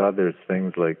 thank God there's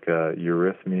things like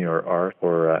eurythmy or art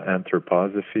or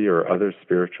anthroposophy or other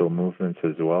spiritual movements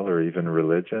as well, or even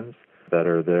religions that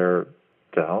are there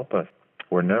to help us.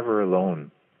 We're never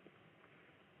alone.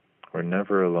 We're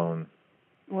never alone.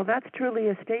 Well, that's truly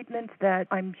a statement that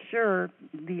I'm sure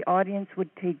the audience would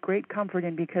take great comfort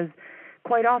in, because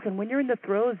quite often when you're in the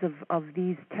throes of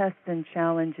these tests and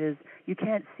challenges, you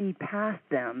can't see past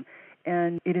them.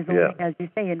 And it is only, as you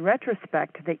say, in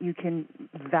retrospect that you can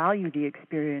value the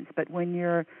experience. But when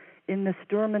you're in the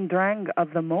Sturm und Drang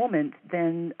of the moment,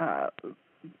 then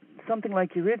something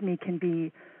like eurythmy can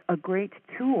be a great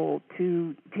tool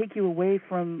to take you away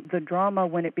from the drama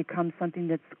when it becomes something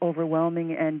that's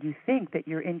overwhelming and you think that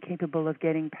you're incapable of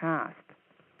getting past.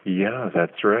 Yeah,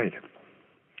 that's right.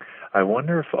 I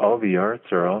wonder if all the arts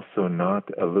are also not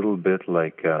a little bit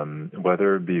like,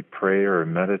 whether it be prayer or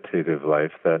meditative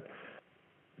life, that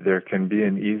there can be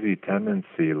an easy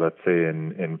tendency, let's say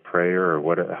in prayer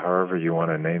or however you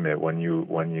want to name it, when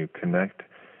you connect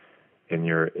in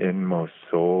your inmost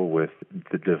soul with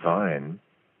the divine,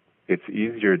 it's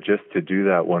easier just to do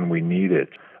that when we need it.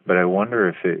 But I wonder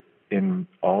if in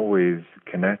always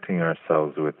connecting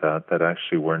ourselves with that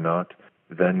actually we're not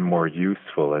then more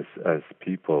useful as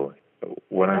people.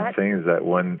 What I'm saying is that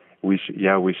when we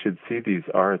should see these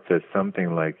arts as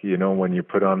something like, when you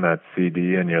put on that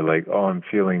CD and you're like, oh, I'm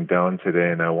feeling down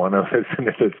today and I want to listen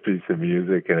to this piece of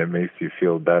music and it makes you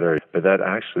feel better. But that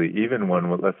actually, even when,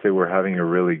 let's say we're having a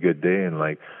really good day and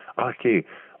like, okay,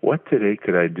 what today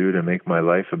could I do to make my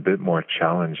life a bit more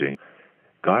challenging?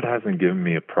 God hasn't given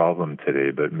me a problem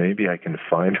today, but maybe I can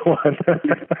find one.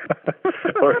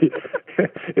 Or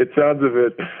it sounds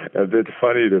a bit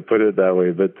funny to put it that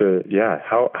way, but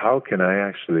how can I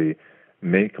actually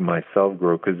make myself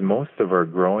grow? Because most of our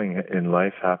growing in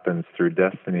life happens through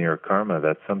destiny or karma,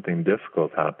 that something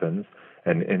difficult happens,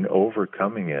 and in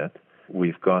overcoming it,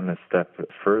 we've gone a step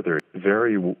further.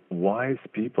 Very wise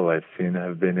people I've seen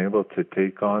have been able to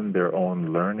take on their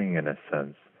own learning in a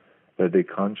sense, that they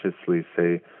consciously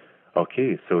say,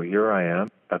 okay, so here I am,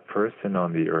 a person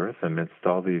on the earth amidst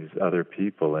all these other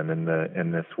people and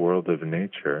in this world of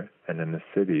nature and in the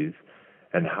cities,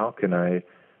 and how can I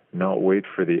not wait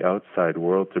for the outside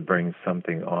world to bring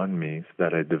something on me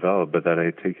that I develop, but that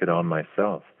I take it on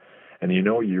myself. And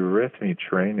eurythmy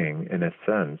training, in a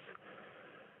sense,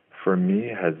 for me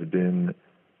has been,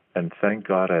 and thank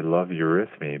God I love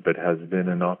eurythmy, but has been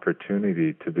an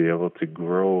opportunity to be able to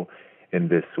grow in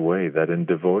this way, that in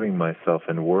devoting myself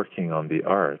and working on the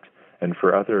art, and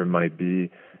for others it might be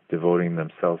devoting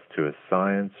themselves to a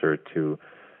science or to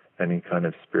any kind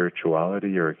of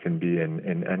spirituality, or it can be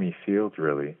in any field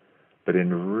really, but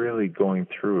in really going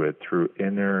through it through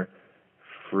inner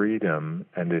freedom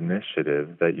and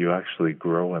initiative, that you actually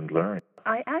grow and learn.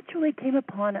 I actually came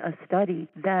upon a study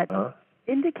that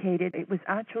indicated it was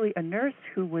actually a nurse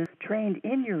who was trained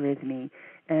in eurythmy,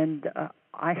 and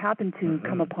I happened to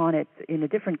come upon it in a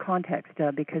different context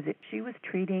because she was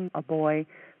treating a boy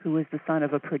who was the son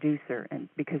of a producer, and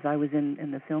because I was in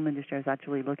the film industry, I was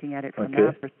actually looking at it from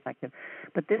that perspective.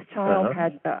 But this child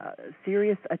had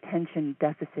serious attention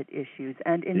deficit issues,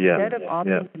 and instead of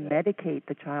opting to medicate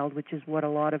the child, which is what a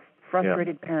lot of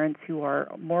frustrated parents who are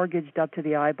mortgaged up to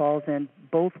the eyeballs and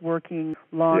both working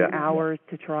long hours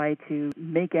to try to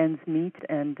make ends meet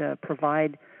and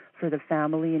provide for the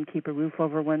family and keep a roof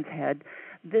over one's head,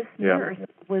 this nurse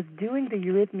was doing the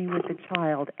eurythmy with the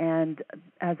child, and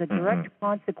as a direct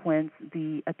consequence,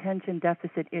 the attention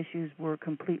deficit issues were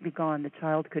completely gone. The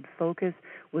child could focus,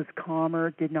 was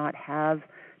calmer, did not have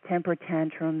temper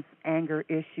tantrums, anger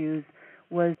issues,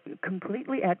 was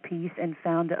completely at peace, and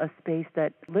found a space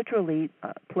that literally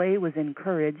play was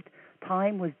encouraged,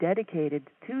 time was dedicated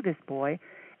to this boy,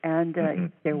 and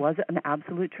there was an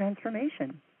absolute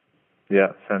transformation.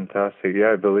 Yeah, fantastic.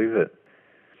 Yeah, I believe it.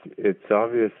 It's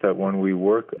obvious that when we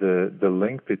work the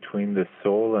link between the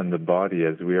soul and the body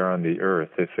as we are on the earth,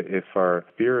 if our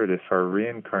spirit, if our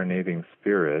reincarnating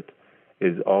spirit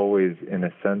is always, in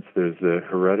a sense, there's the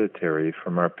hereditary,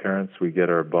 from our parents we get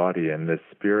our body, and the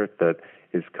spirit that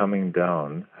is coming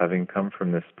down, having come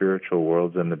from the spiritual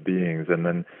worlds and the beings, and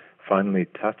then finally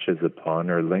touches upon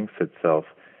or links itself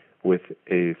with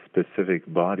a specific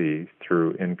body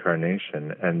through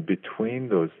incarnation. And between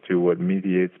those two, what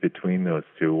mediates between those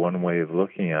two, one way of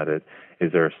looking at it,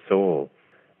 is our soul.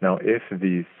 Now, if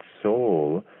the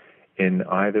soul,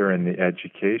 either in the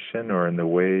education or in the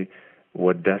way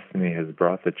what destiny has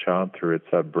brought the child through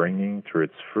its upbringing, through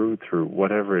its fruit, through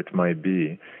whatever it might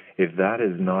be, if that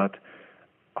is not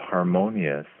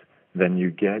harmonious, then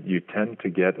you tend to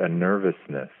get a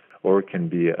nervousness, or it can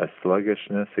be a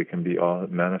sluggishness. It can be all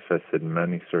manifested in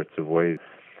many sorts of ways.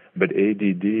 But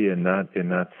ADD in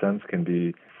that sense can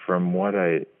be, from what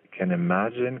I can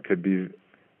imagine, could be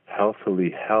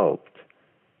healthily helped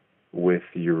with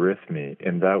eurythmy,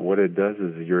 in that what it does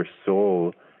is your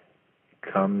soul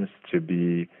comes to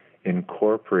be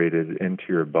incorporated into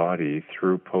your body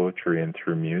through poetry and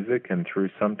through music and through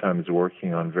sometimes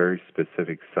working on very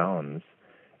specific sounds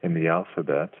in the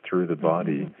alphabet through the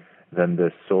body. Then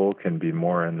the soul can be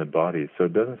more in the body. So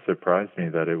it doesn't surprise me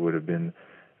that it would have been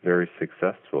very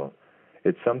successful.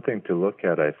 It's something to look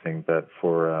at, I think, that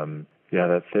for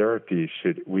that therapy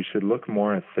we should look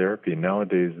more at therapy.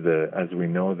 Nowadays, as we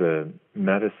know, the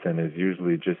medicine is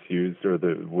usually just used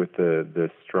with the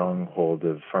stronghold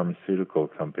of pharmaceutical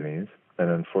companies, and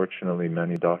unfortunately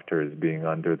many doctors being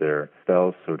under their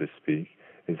spell, so to speak,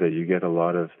 is that you get a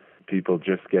lot of people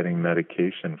just getting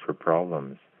medication for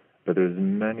problems. But there's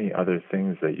many other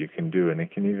things that you can do, and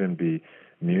it can even be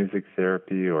music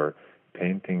therapy or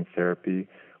painting therapy,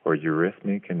 or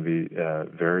eurythmy can be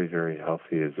very, very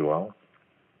healthy as well.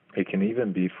 It can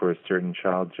even be for a certain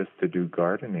child just to do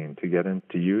gardening, to get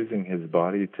into using his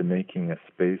body to making a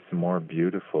space more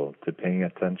beautiful, to paying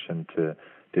attention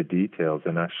to details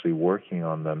and actually working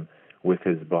on them with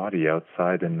his body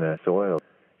outside in the soil.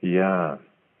 Yeah,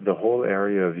 the whole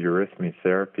area of eurythmy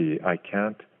therapy, I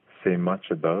can't say much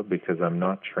about because I'm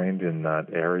not trained in that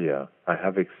area. I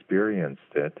have experienced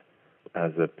it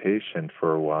as a patient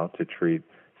for a while to treat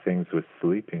things with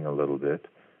sleeping a little bit.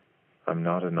 I'm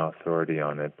not an authority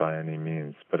on it by any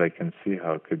means, but I can see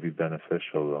how it could be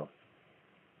beneficial, though.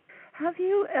 Have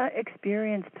you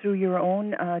experienced through your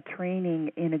own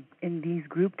training in these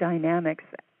group dynamics,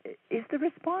 is the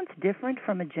response different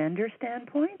from a gender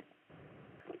standpoint?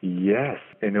 Yes,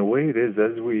 in a way it is.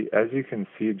 As you can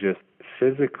see, just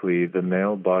physically, the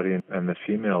male body and the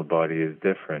female body is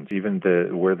different. Even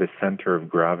where the center of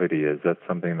gravity is, that's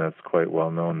something that's quite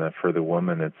well known, that for the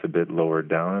woman it's a bit lower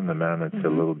down and the man it's a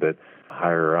little bit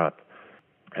higher up.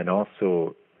 And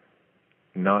also,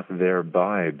 not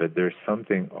thereby, but there's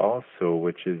something also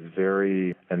which is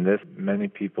very, and this, many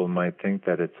people might think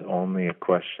that it's only a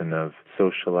question of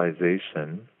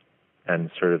socialization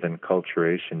and sort of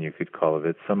enculturation, you could call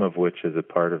it, some of which is a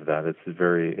part of that.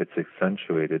 It's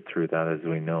accentuated through that, as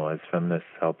we know, as feminists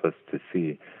help us to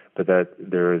see. But that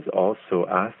there is also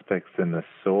aspects in the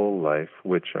soul life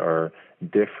which are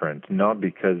different, not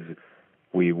because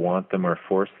we want them or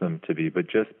force them to be, but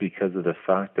just because of the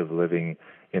fact of living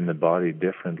in the body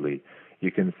differently.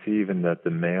 You can see even that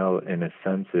the male, in a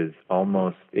sense, is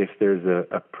almost, if there's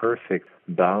a perfect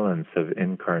balance of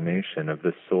incarnation, of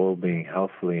the soul being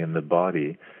healthily in the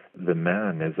body, the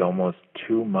man is almost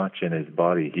too much in his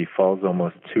body. He falls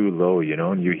almost too low,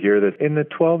 and you hear this in the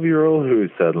 12-year-old who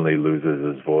suddenly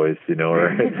loses his voice, or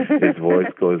his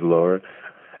voice goes lower.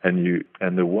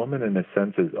 And the woman, in a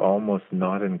sense, is almost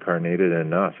not incarnated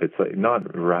enough. It's like,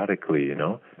 not radically,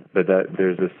 but that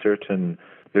there's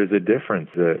a difference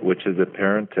which is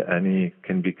apparent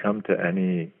can become to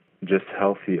any just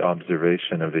healthy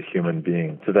observation of a human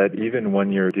being. So that even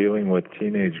when you're dealing with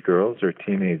teenage girls or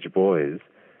teenage boys,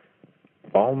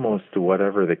 almost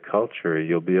whatever the culture,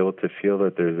 you'll be able to feel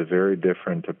that there's a very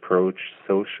different approach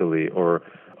socially, or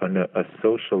a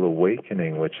social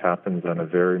awakening which happens on a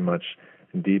very much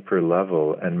deeper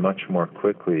level and much more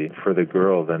quickly for the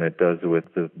girl than it does with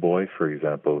the boy, for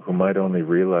example, who might only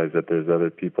realize that there's other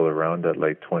people around at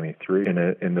like 23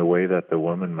 in the way that the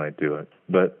woman might do it.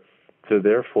 But so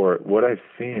therefore, what I've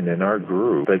seen in our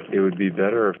group, like, it would be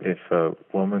better if a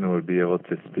woman would be able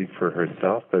to speak for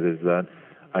herself, but is that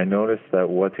I noticed that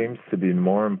what seems to be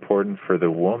more important for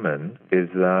the woman is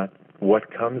that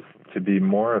what comes to be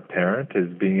more apparent is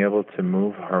being able to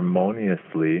move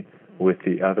harmoniously with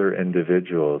the other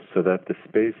individuals, so that the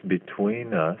space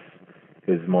between us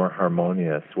is more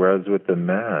harmonious. Whereas with the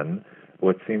man,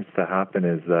 what seems to happen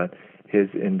is that his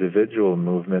individual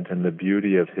movement and the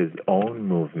beauty of his own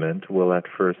movement will at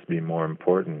first be more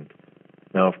important.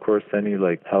 Now, of course, any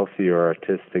healthy or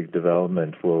artistic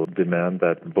development will demand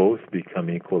that both become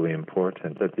equally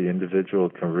important, that the individual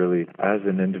can really, as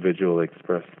an individual,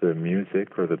 express the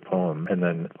music or the poem, and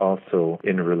then also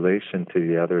in relation to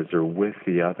the others or with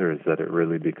the others, that it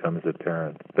really becomes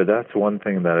apparent. But that's one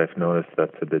thing that I've noticed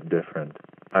that's a bit different.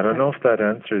 I don't know if that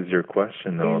answers your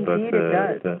question, though. Indeed,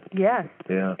 it does. Yes.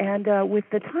 Yeah. And with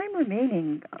the time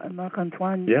remaining,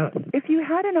 Marc-Antoine, yeah. If you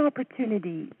had an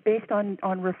opportunity, based on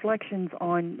reflections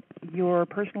on your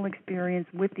personal experience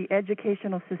with the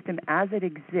educational system as it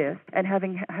exists, and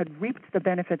having had reaped the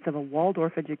benefits of a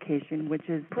Waldorf education, which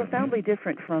is profoundly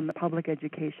different from public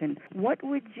education, what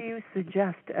would you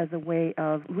suggest as a way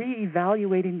of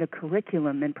reevaluating the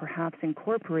curriculum and perhaps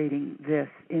incorporating this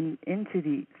into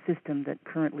the system that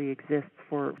currently exists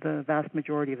for the vast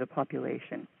majority of the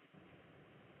population?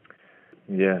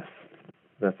 Yes,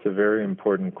 that's a very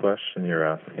important question you're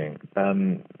asking.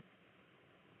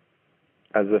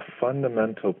 As a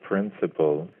fundamental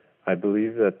principle, I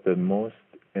believe that the most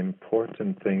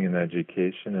important thing in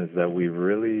education is that we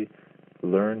really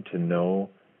learn to know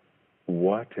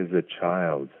what is a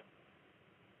child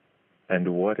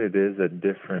and what it is at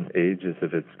different ages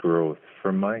of its growth.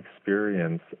 From my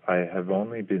experience, I have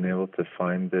only been able to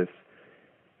find this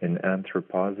in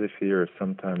anthroposophy, or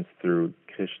sometimes through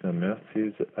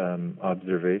Krishnamurti's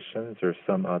observations, or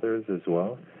some others as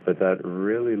well, but that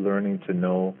really learning to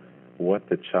know what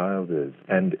the child is,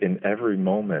 and in every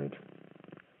moment,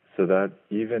 so that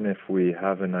even if we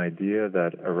have an idea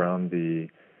that around the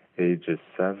age of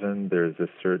 7 there's a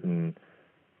certain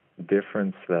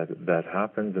difference that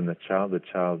happens in the child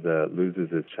loses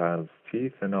its child's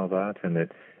teeth and all that, and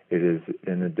it is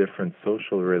in a different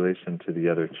social relation to the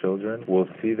other children, we'll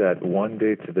see that one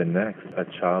day to the next a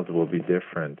child will be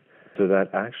different. So that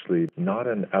actually not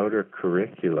an outer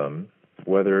curriculum,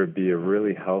 whether it be a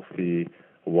really healthy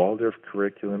Waldorf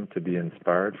curriculum to be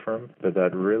inspired from, but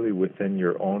that really within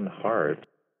your own heart,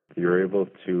 you're able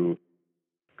to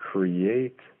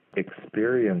create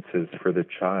experiences for the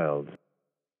child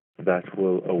that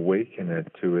will awaken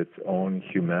it to its own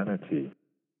humanity,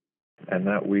 and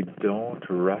that we don't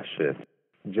rush it.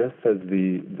 Just as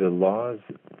the laws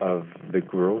of the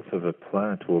growth of a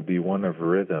plant will be one of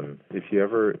rhythm. If you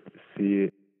ever see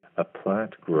a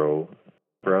plant grow,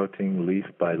 sprouting leaf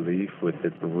by leaf with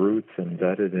its roots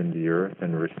embedded in the earth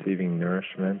and receiving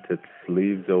nourishment, its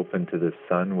leaves open to the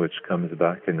sun, which comes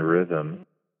back in rhythm.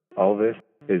 All this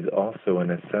is also, in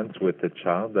a sense, with the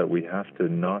child that we have to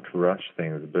not rush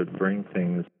things, but bring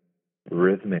things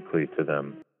rhythmically to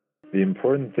them. The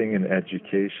important thing in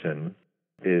education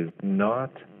is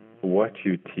not what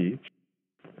you teach,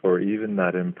 or even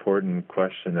that important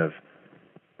question of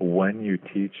when you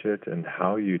teach it and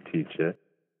how you teach it.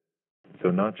 So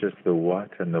not just the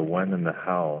what and the when and the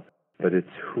how, but it's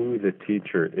who the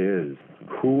teacher is.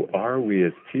 Who are we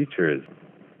as teachers?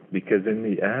 Because in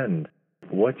the end,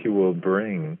 what you will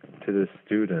bring to the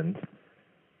student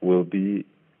will be,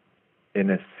 in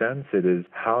a sense, it is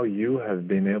how you have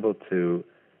been able to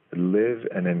live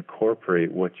and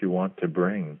incorporate what you want to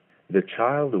bring. The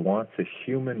child wants a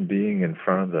human being in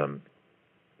front of them.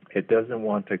 It doesn't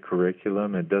want a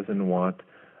curriculum. It doesn't want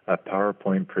a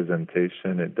PowerPoint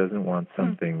presentation. It doesn't want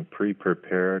something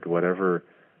pre-prepared, whatever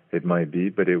it might be,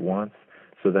 but it wants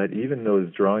so that even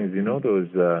those drawings, you know, those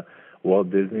Walt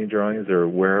Disney drawings or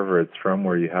wherever it's from,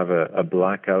 where you have a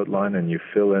black outline and you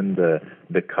fill in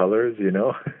the colors, you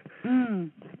know?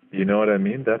 You know what I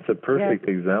mean? That's a perfect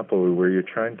example where you're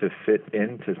trying to fit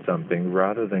into something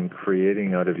rather than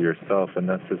creating out of yourself. And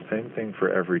that's the same thing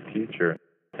for every teacher.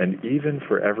 And even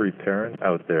for every parent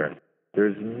out there.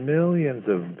 There's millions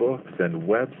of books and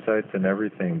websites and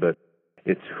everything, but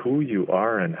it's who you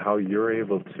are and how you're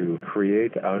able to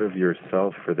create out of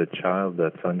yourself for the child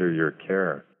that's under your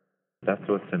care. That's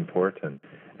what's important.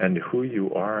 And who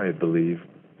you are, I believe,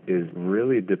 is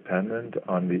really dependent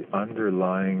on the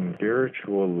underlying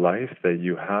spiritual life that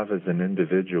you have as an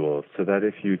individual. So that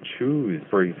if you choose,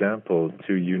 for example,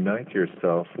 to unite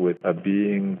yourself with a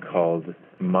being called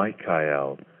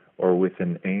Michael, or with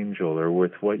an angel, or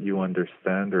with what you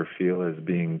understand or feel as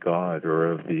being God,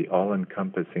 or of the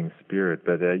all-encompassing spirit,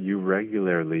 but that you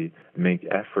regularly make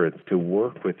efforts to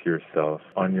work with yourself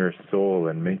on your soul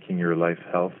and making your life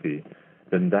healthy,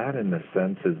 then that, in a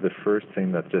sense, is the first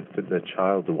thing that the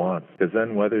child wants. Because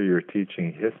then whether you're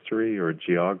teaching history or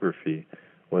geography,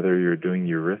 whether you're doing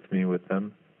eurythmy with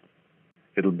them,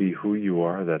 it'll be who you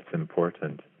are that's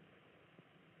important.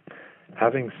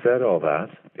 Having said all that,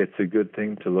 it's a good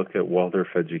thing to look at Waldorf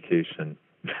education.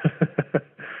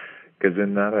 Because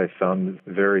in that I found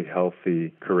very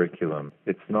healthy curriculum.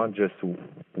 It's not just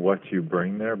what you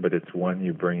bring there, but it's when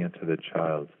you bring it to the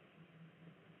child.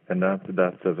 And that's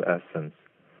of essence.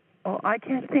 Oh, I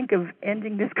can't think of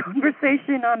ending this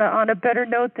conversation on a better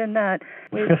note than that.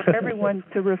 We want everyone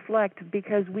to reflect,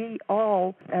 because we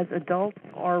all, as adults,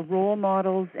 are role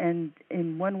models and,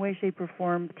 in one way, shape, or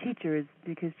form, teachers,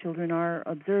 because children are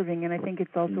observing. And I think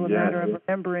it's also a matter of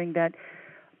remembering that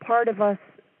part of us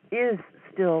is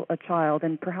still a child,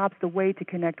 and perhaps the way to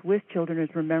connect with children is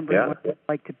remembering what it's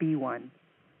like to be one.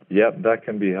 Yep, that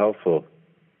can be helpful.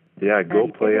 Yeah, go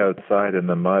play outside in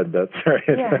the mud, that's right.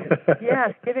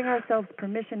 Yes, giving ourselves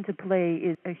permission to play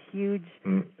is a huge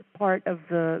part of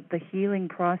the healing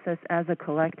process as a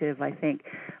collective, I think.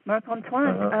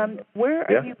 Marc-Antoine, where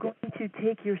are you going to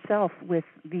take yourself with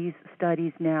these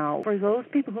studies now? For those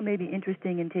people who may be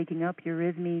interested in taking up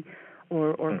eurythmy,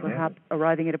 or perhaps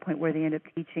arriving at a point where they end up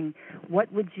teaching,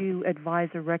 what would you advise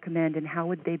or recommend, and how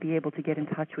would they be able to get in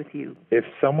touch with you? If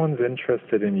someone's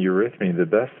interested in eurythmy, the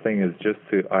best thing is just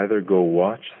to either go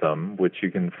watch some, which you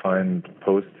can find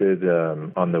posted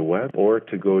on the web, or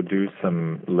to go do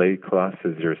some lay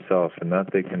classes yourself, and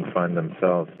that they can find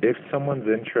themselves. If someone's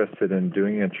interested in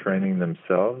doing a training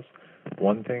themselves,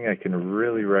 one thing I can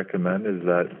really recommend is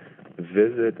that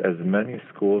visit as many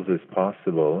schools as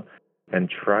possible and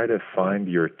try to find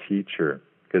your teacher,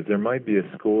 because there might be a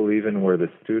school even where the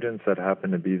students that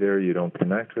happen to be there you don't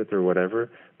connect with or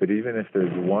whatever, but even if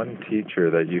there's one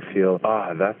teacher that you feel,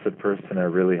 that's a person I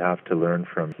really have to learn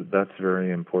from, that's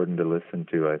very important to listen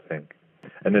to, I think.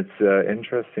 And it's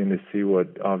interesting to see what,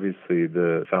 obviously,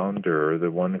 the founder, or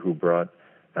the one who brought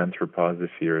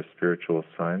anthroposophy or spiritual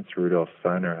science, Rudolf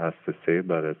Steiner, has to say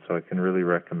about it, so I can really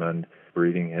recommend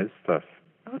reading his stuff.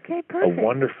 Okay, perfect. A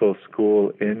wonderful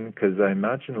school because I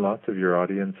imagine lots of your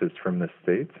audience is from the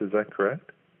States, is that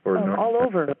correct? Or all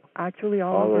over, actually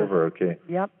all over. All over, okay.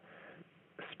 Yep.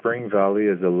 Spring Valley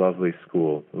is a lovely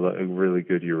school, a really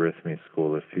good eurythmy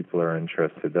school if people are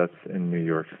interested. That's in New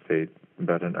York State,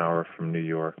 about an hour from New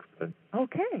York. But,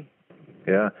 okay.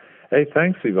 Yeah. Hey,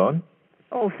 thanks, Yvonne.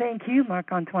 Oh, thank you,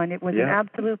 Marc-Antoine. It was an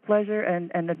absolute pleasure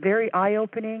and a very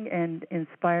eye-opening and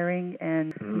inspiring,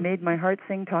 and made my heart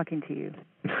sing talking to you.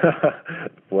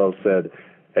 Well said.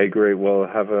 Hey, great. Well,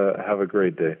 have a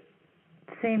great day.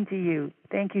 Same to you.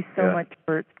 Thank you so much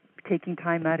for taking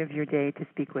time out of your day to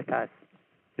speak with us.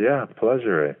 Yeah,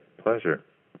 pleasure. Pleasure.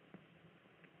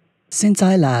 Since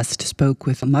I last spoke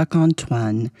with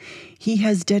Marc-Antoine, he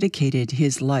has dedicated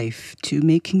his life to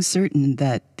making certain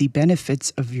that the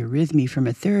benefits of eurythmy from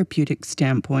a therapeutic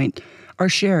standpoint are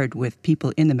shared with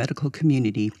people in the medical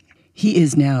community. He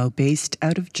is now based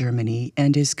out of Germany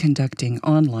and is conducting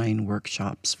online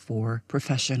workshops for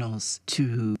professionals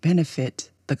to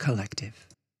benefit the collective.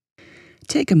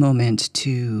 Take a moment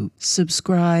to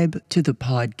subscribe to the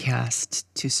podcast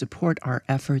to support our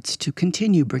efforts to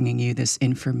continue bringing you this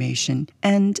information,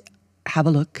 and have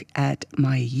a look at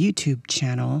my YouTube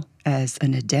channel as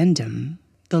an addendum,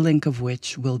 the link of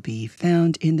which will be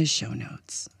found in the show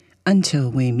notes. Until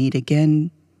we meet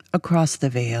again across the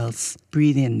veils,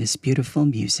 breathe in this beautiful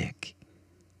music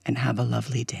and have a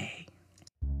lovely day.